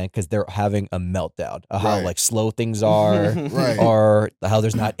there, man, because they're having a meltdown of how like slow things are, or how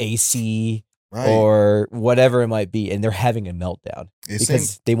there's not AC, or whatever it might be, and they're having a meltdown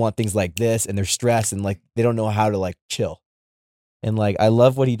because they want things like this, and they're stressed, and like they don't know how to like chill. And like I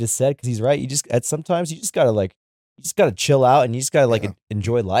love what he just said because he's right. Sometimes you just gotta chill out and you just gotta like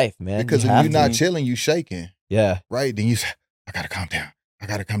enjoy life, man. Because if you're not chilling, you shaking. Yeah. Right. Then you say, I gotta calm down.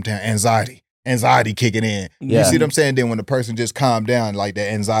 Anxiety kicking in. Yeah. You see what I'm saying? Then when the person just calm down, like the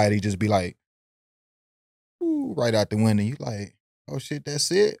anxiety just be like, ooh, right out the window. You like, oh shit,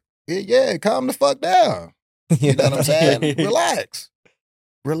 that's it. Yeah, calm the fuck down. You know what I'm saying?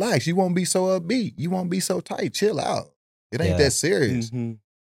 Relax. You won't be so upbeat. You won't be so tight. Chill out. It ain't that serious.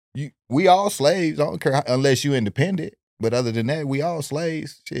 We all slaves. I don't care unless you independent. But other than that, we all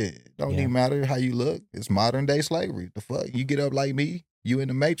slaves. Shit, don't even matter how you look. It's modern day slavery. The fuck? You get up like me. You in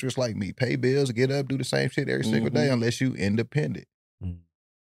the matrix like me. Pay bills, get up, do the same shit every single day unless you independent.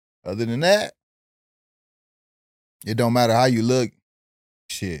 Other than that, it don't matter how you look.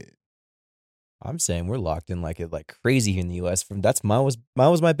 Shit. I'm saying we're locked in like crazy here in the U.S. Mine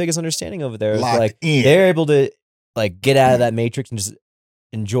was my biggest understanding over there. It's Locked like in. they're able to like get out of that matrix and just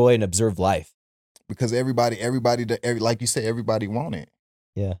enjoy and observe life. Because everybody, like you said, everybody want it.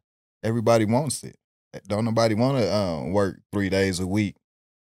 Yeah. Everybody wants it. Don't nobody want to work 3 days a week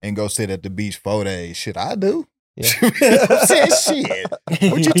and go sit at the beach 4 days. Shit, I do. Yeah. I'm saying shit.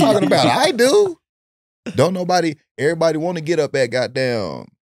 What you talking about? I do. Everybody want to get up at goddamn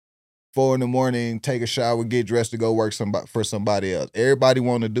 4 a.m, take a shower, get dressed to go work for somebody else. Everybody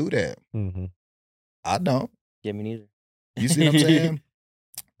want to do that. I don't. Yeah, me neither. You see what I'm saying?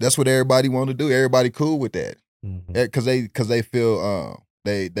 That's what everybody want to do. Everybody cool with that. Because they feel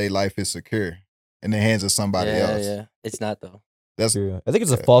they life is secure in the hands of somebody else. Yeah, it's not though. That's true. I think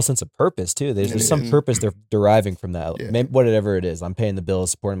it's a false sense of purpose too. There's some purpose they're deriving from that. Yeah. Whatever it is, I'm paying the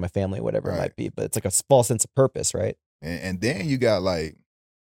bills, supporting my family, whatever it might be. But it's like a false sense of purpose, right? And then you got like,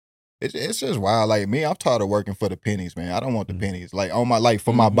 it's just wild. Like me, I'm tired of working for the pennies, man. I don't want the pennies. Like on my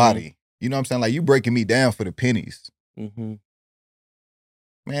for my body. You know what I'm saying? Like you breaking me down for the pennies.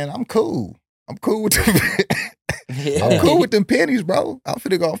 Man, I'm cool. I'm cool with I'm cool with them pennies, bro. I'm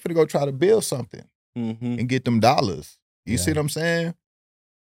finna go try to build something and get them dollars. You see what I'm saying?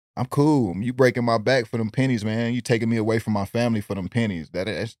 I'm cool. You breaking my back for them pennies, man. You taking me away from my family for them pennies. That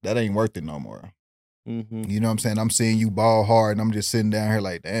ain't worth it no more. You know what I'm saying? I'm seeing you ball hard and I'm just sitting down here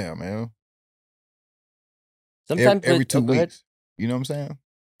like, damn, man. Sometimes every 2 weeks. You know what I'm saying?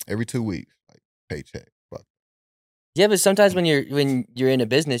 Every 2 weeks, like paycheck. Fuck. Yeah, but sometimes when you're in a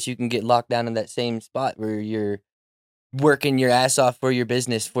business, you can get locked down in that same spot where you're working your ass off for your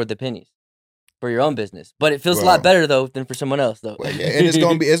business for the pennies, for your own business. But it feels a lot Well, better though than for someone else though. well, yeah, and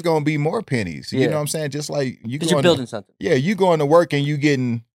it's gonna be more pennies. You Yeah. know what I'm saying? Just like you Because you're going, building something. yeah, you going to work and you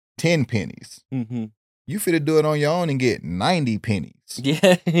getting 10 pennies. Mm-hmm. You fit do it on your own and get 90 pennies.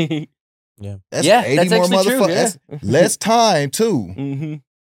 Yeah. That's Yeah, 80 that's more actually true, motherfuckers. yeah. That's less time too Mm-hmm.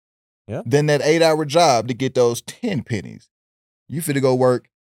 than that 8-hour job to get those 10 pennies. You fit go work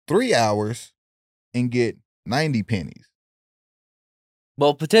 3 hours and get 90 pennies.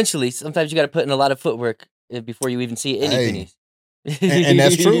 Well, potentially, sometimes you got to put in a lot of footwork before you even see any Hey. pennies. And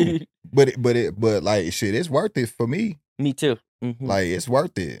that's true. But like shit, it's worth it for me. Me too. Mm-hmm. Like it's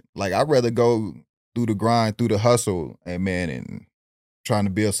worth it. Like I'd rather go through the grind, through the hustle, and trying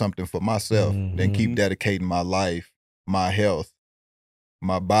to build something for myself than keep dedicating my life, my health,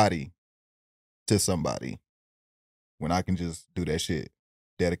 my body to somebody when I can just do that shit,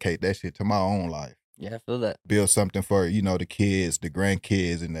 dedicate that shit to my own life. Yeah, I feel that. Build something for, the kids, the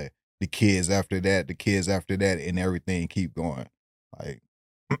grandkids, and the kids after that, and everything keep going. Like,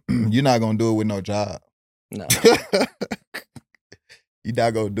 you're not going to do it with no job. No. You're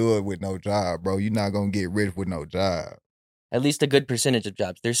not going to do it with no job, bro. You're not going to get rich with no job. At least a good percentage of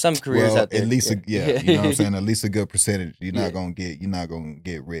jobs. There's some careers out there. At least, you know what I'm saying? At least a good percentage. You're Yeah. not going to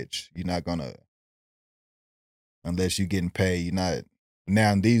get rich. You're not going to, unless you're getting paid. You're not,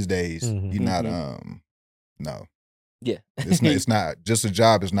 now these days, you're not, no. Yeah. It's not, just a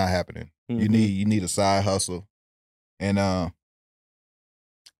job is not happening. You need a side hustle. And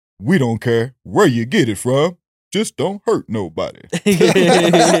we don't care where you get it from. Just don't hurt nobody.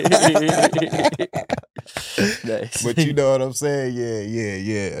 Nice. But you know what I'm saying?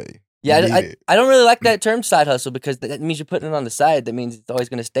 Yeah. Yeah, I don't really like that term side hustle because that means you're putting it on the side. That means it's always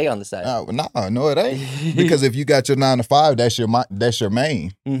going to stay on the side. No, it ain't. Because if you got your 9 to 5, that's your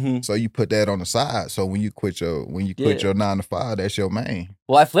main. Mm-hmm. So you put that on the side. So when you quit your 9 to 5, that's your main.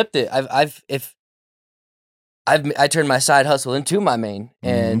 Well, I flipped it. I turned my side hustle into my main,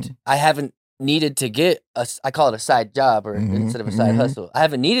 and I haven't needed to get I call it a side job or instead of a side hustle. I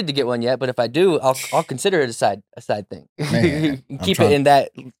haven't needed to get one yet, but if I do, I'll consider it a side thing. Man, keep it in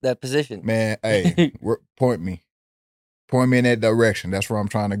that position. Man, hey, point me in that direction. That's where I'm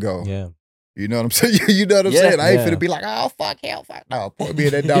trying to go. Yeah. You know what I'm saying? You know what I'm saying? I ain't finna be like, oh, fuck, hell, fuck. No, point me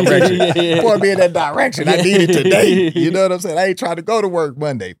in that direction. Point me in that direction. I need it today. You know what I'm saying? I ain't trying to go to work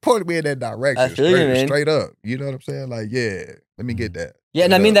Monday. Point me in that direction. I feel you, man. Straight up. You know what I'm saying? Like, yeah, let me get that. Yeah,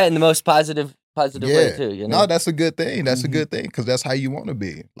 and I mean that in the most positive way too. You know? No, that's a good thing. That's a good thing because that's how you want to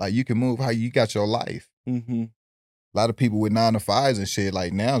be. Like, you can move how you got your life. Mm-hmm. A lot of people with 9 to 5s and shit,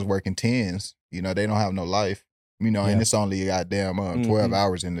 like now is working 10s. You know, they don't have no life. And it's only goddamn 12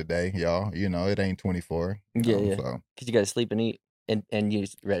 hours in the day, y'all. You know, it ain't 24. Yeah. So. Because you got to sleep and eat and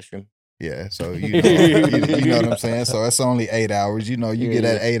use the restroom. Yeah, so you know what I'm saying? So it's only 8 hours. You know, you get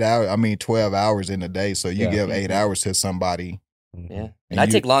that 8 hours, 12 hours in a day. So you give 8 hours to somebody. Yeah. And I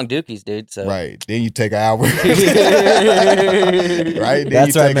take long dookies, dude. So right. Then you take an hour. Right? Then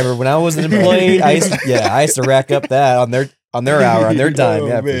That's what I remember. When I was an employee, I used to rack up that on their hour, on their time.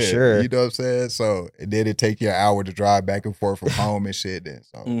 Yeah, man, for sure. You know what I'm saying? So and then it take you an hour to drive back and forth from home and shit. Then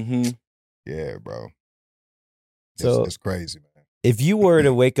so yeah, bro. It's crazy, man. If you were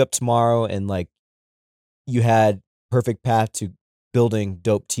to wake up tomorrow and like you had perfect path to building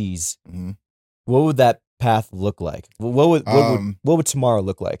dope Teez, what would that path look like? What would tomorrow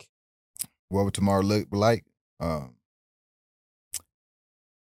look like? What would tomorrow look like?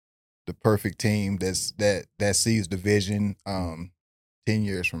 The perfect team that sees the vision 10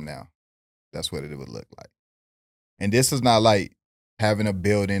 years from now. That's what it would look like. And this is not like having a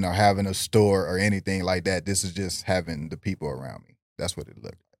building or having a store or anything like that. This is just having the people around me. That's what it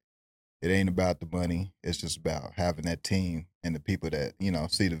looked like. It ain't about the money. It's just about having that team and the people that,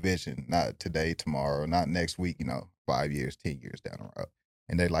 see the vision, not today, tomorrow, not next week, 5 years, 10 years down the road.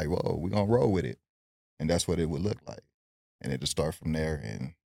 And they're like, whoa, we're going to roll with it. And that's what it would look like. And it'll start from there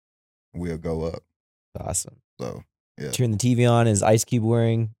and we'll go up. Awesome. So, yeah. Turn the TV on, is Ice Cube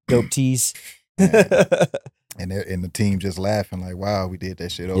wearing dope Teez? And the team just laughing like, wow, we did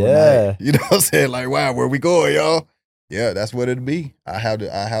that shit overnight. Yeah. You know what I'm saying? Like, wow, where we going, y'all? Yeah, that's what it'd be. I have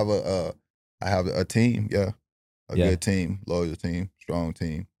a team, yeah. A good team, loyal team, strong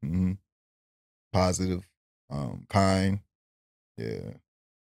team. Mm-hmm. Positive, kind. Yeah.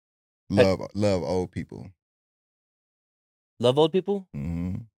 Love old people. Love old people?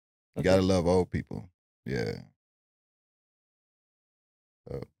 Mm-hmm. You gotta love old people. Yeah.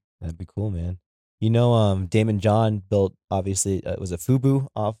 That'd be cool, man. Damon John built, obviously, it was a FUBU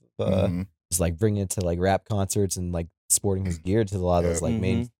off just like bringing it to like rap concerts and like sporting his gear to a lot of those like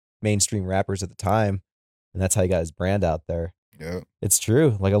mainstream rappers at the time, and that's how he got his brand out there. Yeah, it's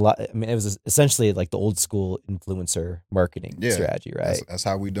true. Like a lot. I mean, it was essentially like the old school influencer marketing strategy, right? That's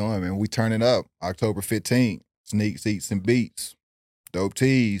how we doing, man. We turning up October 15th. Sneaks, Eats, and Beats. Dope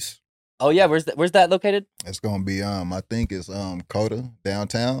Teez. Oh yeah, where's that located? It's gonna be I think it's Coda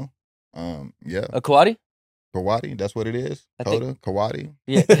downtown. Yeah. Kawadi? Kawadi, that's what it is. Coda, Kawadi.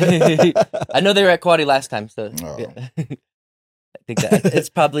 Yeah. I know they were at Kawadi last time, so yeah. I think that it's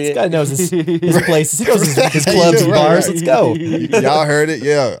probably this guy knows his place. He knows his clubs and bars. Let's go. Y'all heard it,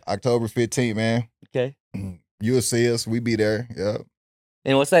 yeah. October 15th, man. Okay. You'll see us. We be there. Yeah.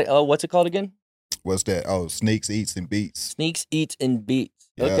 And what's that? Oh, what's it called again? What's that? Oh, Sneaks, Eats, and Beats. Sneaks, Eats, and Beats.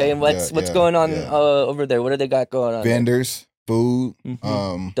 Yeah, okay, and what's going on over there? What do they got going on? Vendors, food,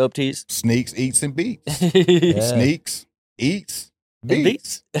 Dope Teez. Sneaks, Eats, and Beats. Sneaks, Eats,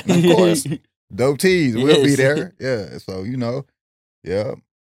 Beats. Of course. Dope Teez. We'll be there. Yeah. So, yeah.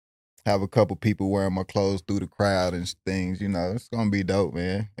 Have a couple people wearing my clothes through the crowd and things, it's gonna be dope,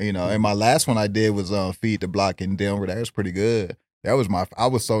 man. And my last one I did was Feed the Block in Denver. That was pretty good. That was I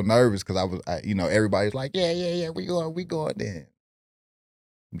was so nervous because everybody's like, yeah, we going then.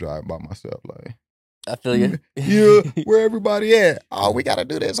 I'm driving by myself, like, I feel you. Yeah, where everybody at? Oh, we gotta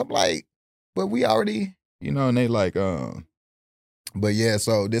do this. I'm like, but we already, and they like, but yeah,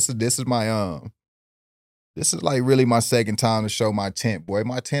 so this is my this is like really my second time to show my tent, boy.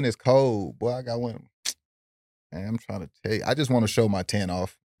 My tent is cold, boy. I got one. Man, I'm trying to tell you. I just want to show my tent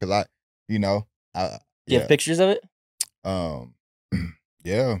off because you have pictures of it?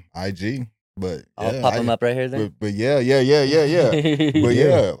 Yeah, IG. But I'll pop them up right here then. But yeah. But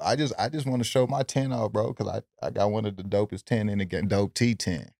yeah, I just want to show my tent off, bro, because I got one of the dopest tent in the game, dope T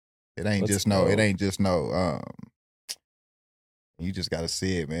tent. It ain't just no. You just got to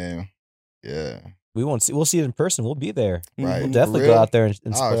see it, man. Yeah. We'll see it in person. We'll be there. Right. We'll definitely go out there and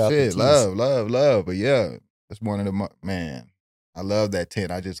spread out the tees. Love. But yeah, it's one of the man. I love that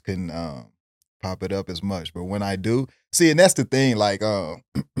tent. I just couldn't pop it up as much. But when I do, see, and that's the thing, like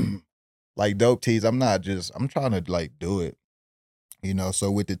like Dope Teez, I'm trying to like do it.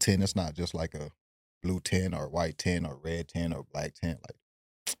 So with the tent, it's not just like a blue tent or white tent or red tent or black tent. Like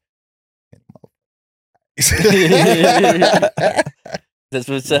that's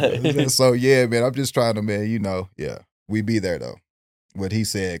what's up. So yeah, man, I'm just trying to, man, yeah. We be there though. What he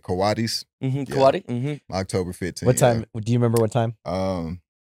said, Kawadi's. Kawadi? October 15th. What time? Do you remember what time?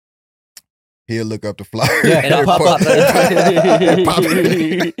 He'll look up the flyer. Yeah, and I'll pop up.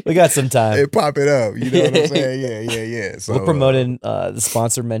 We got some time. And pop it up. You know what I'm saying? Yeah. So we're promoting the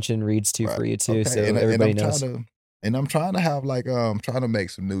sponsor mention reads too for you too, okay. So everybody knows. I'm trying to have like trying to make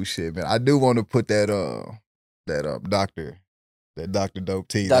some new shit, man. I do want to put that Dr. Dope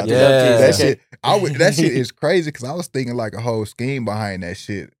Teez. That shit. That shit is crazy because I was thinking like a whole scheme behind that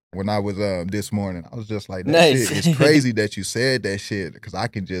shit when I was this morning. I was just like, that shit is crazy that you said that shit because I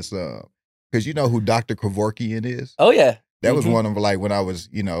can just because you know who Dr. Kevorkian is? Oh yeah, that was one of like when I was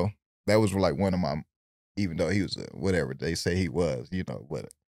that was like one of my, even though he was whatever they say he was, but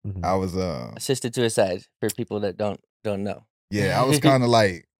I was assisted suicide for people that don't know. Yeah, I was kind of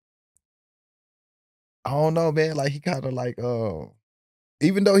like. I don't know, man. Like he kind of like,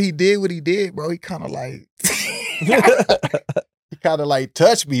 even though he did what he did, bro, he kind of like, he kind of like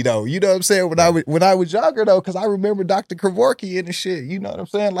touched me though. You know what I'm saying? When I was younger though, because I remember Dr. Kevorkian and shit. You know what I'm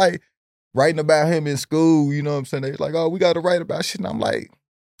saying? Like writing about him in school. You know what I'm saying? They like, oh, we got to write about shit. And I'm like,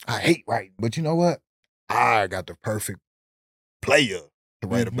 I hate writing, but you know what? I got the perfect player to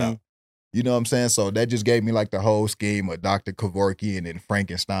write about. You know what I'm saying? So that just gave me like the whole scheme of Dr. Kevorkian and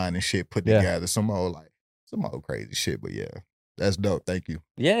Frankenstein and shit put together. Some old crazy shit, but yeah, that's dope. Thank you.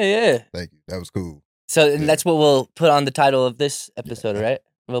 Yeah. Thank you. That was cool. So that's what we'll put on the title of this episode, right?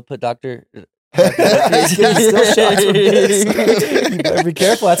 We'll put Dr. You better be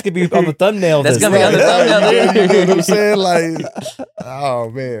careful. That's gonna be on the thumbnail. That's gonna be on the thumbnail. You know what I'm saying? Like, oh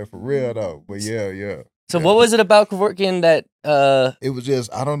man, for real though. But yeah. So what was it about Kevorkian that It was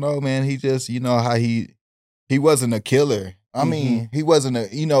just, I don't know, man. He just, how he wasn't a killer. I mean, he wasn't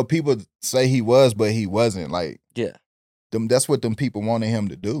a, people say he was, but he wasn't. Like, yeah, that's what them people wanted him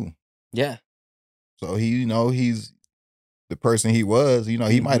to do. Yeah. So he, he's the person he was. He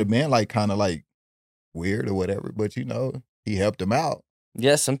might have been like kind of like weird or whatever, but he helped him out.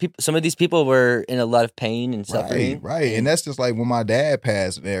 Yeah, some of these people were in a lot of pain and suffering. Right. And that's just like when my dad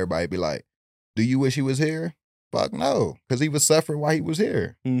passed, and everybody be like, "Do you wish he was here?" Fuck no, because he was suffering while he was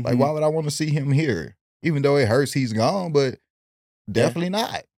here. Like, why would I want to see him here? Even though it hurts, he's gone, but definitely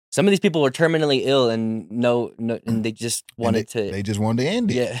not. Some of these people were terminally ill and and they just wanted to. They just wanted to end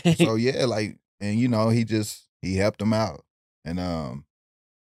it. Yeah. So yeah, like, and you know, he helped them out, and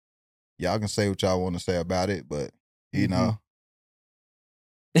y'all can say what y'all want to say about it, but you know,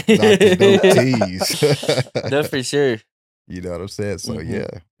 Dr. Dope Teez. No, for sure. You know what I'm saying? So yeah,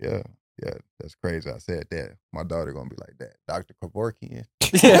 that's crazy. I said that. My daughter gonna be like that, Dr. Kevorkian.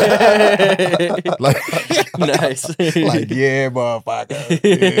 Nice. Like, yeah, motherfucker.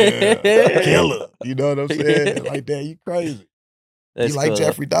 Yeah. Killer. You know what I'm saying? Like that, you crazy. That's you like cool.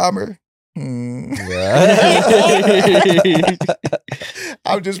 Jeffrey Dahmer? Yeah.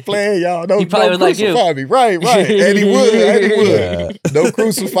 I'm just playing, y'all. Don't probably would like you. crucify me. Right. And he would. Yeah. Don't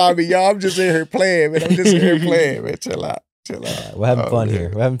crucify me, y'all. I'm just in here playing, man. Man. Chill out. We're having fun man.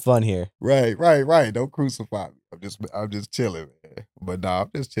 here. We're having fun here. Right. Don't crucify me. I'm just chilling, man. But nah,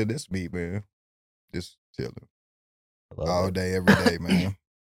 I'm just chilling. This me, man. Just chilling. All day, every day, man.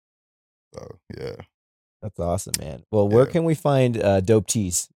 So yeah. That's awesome, man. Well, where can we find Dope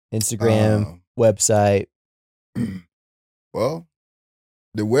Teez? Instagram, website. Well,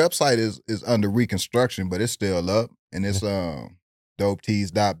 the website is under reconstruction, but it's still up, and it's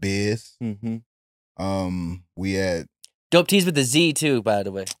dopeteez.biz. We at Dope Teez with the Z too, by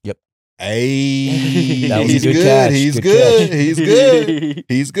the way. Yep. Hey, That was he's a good good. catch. He's Good good. catch. He's good.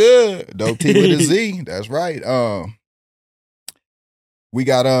 He's good. Dope T with a Z. That's right. We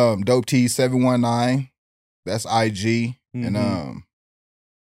got Dope T 719. That's IG. And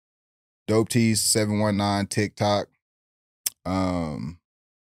Dope T 719 TikTok.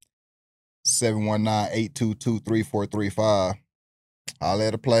 719-822-3435. Holla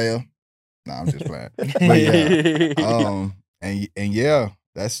at a player. Nah, I'm just playing. But yeah. And yeah,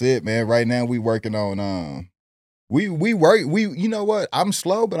 that's it, man. Right now we working on we you know what? I'm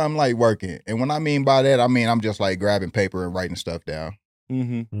slow, but I'm like working. And when I mean by that, I mean I'm just like grabbing paper and writing stuff down.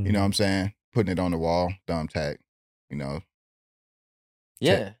 You know what I'm saying? Putting it on the wall, thumbtack, you know.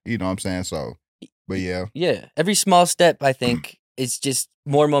 Yeah. You know what I'm saying? So, but yeah. Yeah. Every small step, I think, is just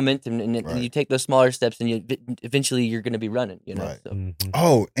more momentum. And you take those smaller steps and eventually you're going to be running, you know? Right. So.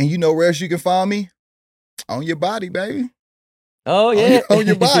 Oh, and you know where else you can find me? On your body, baby. Oh, yeah. On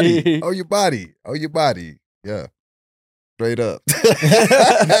your body. On your body. On your body. Yeah. Straight up.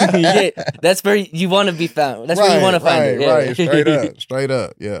 Yeah, that's where you want to be found. That's where you want to find it. Yeah. Right. Straight up. Straight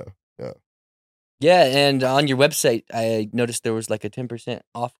up. Yeah. Yeah, and on your website, I noticed there was like a 10%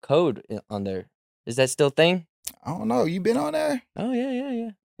 off code on there. Is that still a thing? I don't know. You been on there? Oh,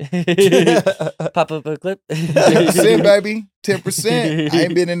 yeah. Pop up a clip. 10%, baby. 10%. I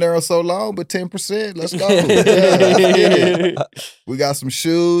ain't been in there so long, but 10%. Let's go. Yeah, let's get it. We got some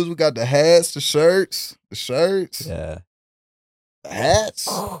shoes. We got the hats, the shirts. Yeah. The hats.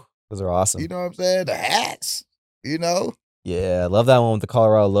 Those are awesome. You know what I'm saying? The hats. You know? Yeah, I love that one with the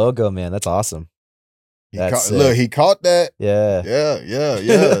Colorado logo, man. That's awesome. Look, he caught that. Yeah.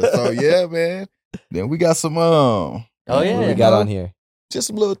 Yeah. So yeah, man. Then we got some yeah. What we got on here? Just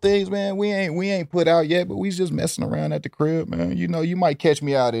some little things, man. We ain't put out yet, but we just messing around at the crib, man. You know, you might catch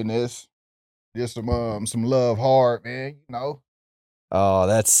me out in this. Just some love hard, man. You know. Oh,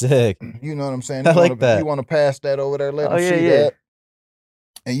 that's sick. You know what I'm saying? I like that. You want to pass that over there? Let them see that.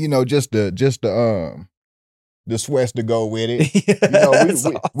 And you know, just the sweats to go with it. You know,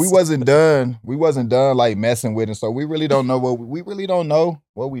 we wasn't done. We wasn't done like messing with it. So we really don't know what we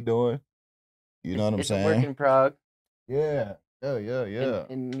doing. You know what I'm saying? It's a work in prog. Yeah.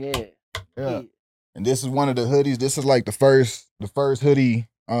 And Yeah. And this is one of the hoodies. This is like the first hoodie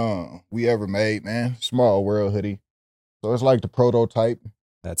we ever made, man. Small World hoodie. So it's like the prototype.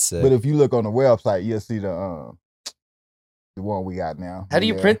 That's sick. But if you look on the website, you'll see the one we got now. How do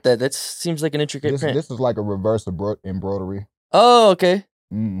you print that? That seems like an intricate print. This is like a reverse embroidery. Oh, okay.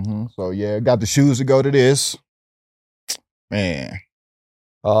 So yeah, got the shoes to go to this. Man.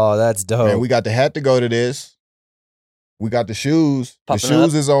 Oh, that's dope. Man, we got the hat to go to this. We got the shoes. Popping the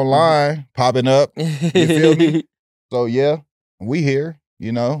shoes up. is online, popping up. You feel me? So yeah, we here.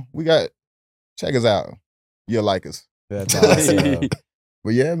 You know, check us out. You'll like us. That's awesome.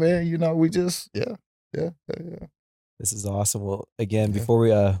 But yeah, man, you know, we just yeah. This is awesome. Well, again, before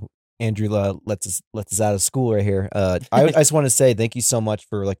we Andrew lets us out of school right here, I just want to say thank you so much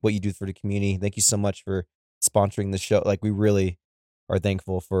for like what you do for the community. Thank you so much for sponsoring the show. Like, we really are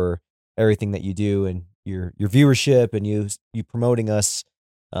thankful for everything that you do and your viewership and you promoting us,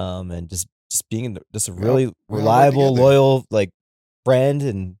 and just being just a really reliable, loyal like friend.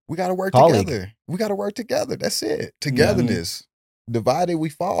 And we got to work colleague. together. We got to work together. That's it. Togetherness. Divided, we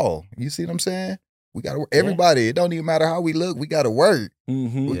fall. You see what I'm saying? We got to work. Everybody. It don't even matter how we look. We got to work.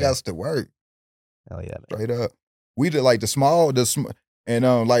 We got to work. Hell yeah, man. Straight up. We did like the small. And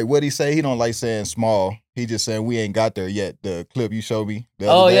like what he say, he don't like saying small. He just saying we ain't got there yet. The clip you showed me. The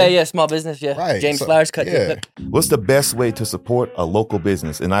other day. yeah, small business, yeah. Right, James so- Flowers cut yeah. your clip. What's the best way to support a local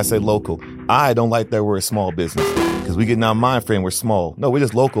business? And I say local. I don't like that word small business because we get in our mind frame we're small. No, we're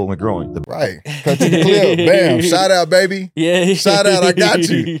just local and we're growing. Right. Cut to the clip. Bam. Shout out, baby. Yeah. Shout out, I got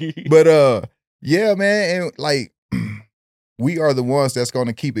you. But yeah, man, and like we are the ones that's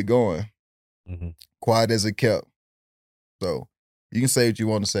gonna keep it going. Mhm. Quiet as it kept. So you can say what you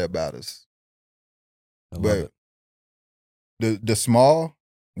want to say about us. I love But it. the small,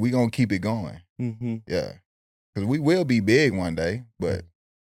 we gonna keep it going. Mm-hmm. Yeah. Because we will be big one day, but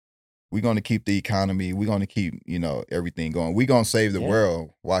we're gonna keep the economy, we're gonna keep, everything going. We're gonna save the Yeah.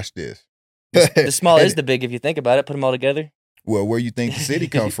 world. Watch this. The small And- is the big if you think about it. Put them all together. Well, where you think the city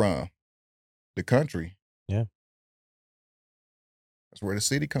come from? The country. Yeah. That's where the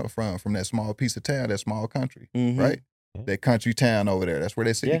city come from that small piece of town, that small country, Mhm. right? Yeah. That country town over there. That's where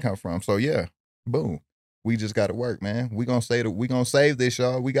that city Yeah. come from. So yeah, boom. We just got to work, man. We gonna save this,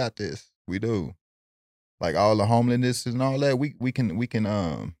 y'all. We got this. We do. Like all the homelessness and all that. We can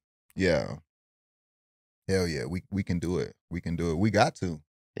yeah. Hell yeah, we can do it. We can do it. We got to.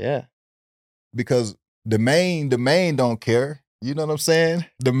 Yeah. Because the main don't care. You know what I'm saying?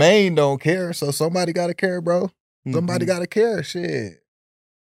 The main don't care. So somebody gotta care, bro. Somebody gotta care. Shit.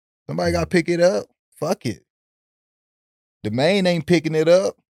 Somebody gotta pick it up. Fuck it. The main ain't picking it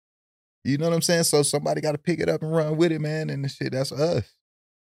up. You know what I'm saying? So somebody gotta pick it up and run with it, man. And the shit, that's us.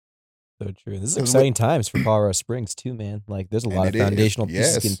 So true. This is 'Cause exciting times for Colorado Springs too, man. Like there's a And lot of it is. foundational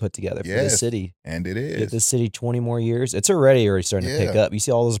pieces Yes. getting put together for Yes. this city. And it Get is. this city 20 more years. It's already starting to pick Yeah. up. You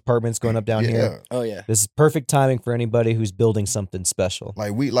see all those apartments going up down here. Oh yeah. This is perfect timing for anybody who's building something special.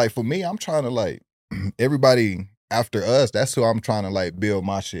 Like for me, I'm trying to everybody after us, that's who I'm trying to build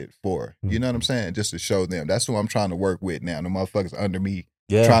my shit for. You know what I'm saying? Just to show them. That's who I'm trying to work with now. The motherfuckers under me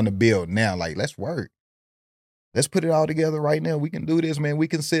Yeah. trying to build now. Like, let's work. Let's put it all together right now. We can do this, man. We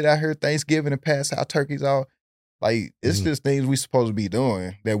can sit out here Thanksgiving and pass out turkeys all. Like, it's Mhm. just things we supposed to be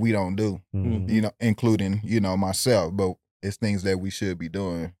doing that we don't do, Mhm. including, myself. But it's things that we should be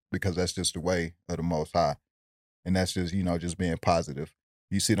doing because that's just the way of the Most High. And that's just, just being positive.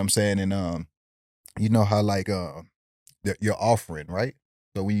 You see what I'm saying? And, you know how your offering, right?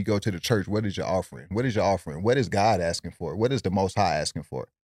 So when you go to the church, what is your offering? What is your offering? What is God asking for? What is the Most High asking for?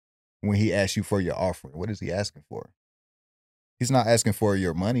 When he asks you for your offering, what is he asking for? He's not asking for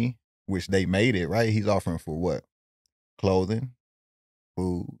your money, which they made it, right? He's offering for what? Clothing,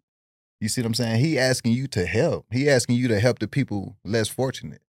 food. You see what I'm saying? He asking you to help. He asking you to help the people less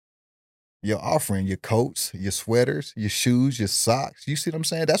fortunate. Your offering, your coats, your sweaters, your shoes, your socks. You see what I'm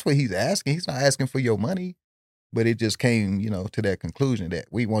saying? That's what he's asking. He's not asking for your money, but it just came, to that conclusion that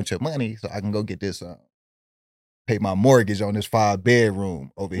we want your money so I can go get this, pay my mortgage on this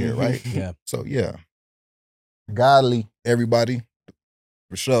 5-bedroom over here, right? Yeah. So yeah, godly, everybody,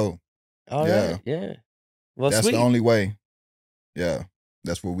 for sure. All Yeah. right. Yeah. Well, That's sweet. the only way. Yeah,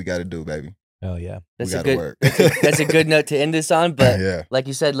 that's what we got to do, baby. Oh yeah. We That's a got to good. work. That's a good note to end this on. But yeah, like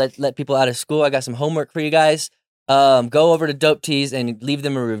you said, let people out of school. I got some homework for you guys. Go over to Dope Teez and leave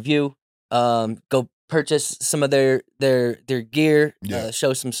them a review. Go purchase some of their gear. Yeah.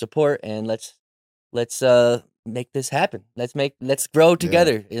 Show some support, and let's make this happen. Let's grow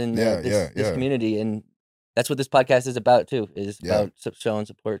together in this community, and that's what this podcast is about too. Is about showing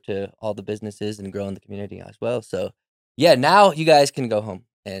support to all the businesses and growing the community as well. So yeah, now you guys can go home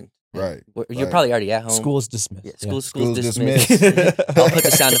and. Right. You're right. probably already at home. School is dismissed. Yeah, Yeah. school's School's dismissed. dismissed. I'll put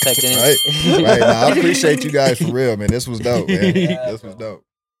the sound effect in Right, it. right. Now, I appreciate you guys for real, man. This was dope, man. This was dope.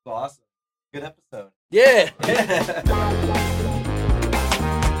 Awesome. Good episode. Yeah.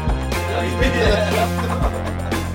 Yeah.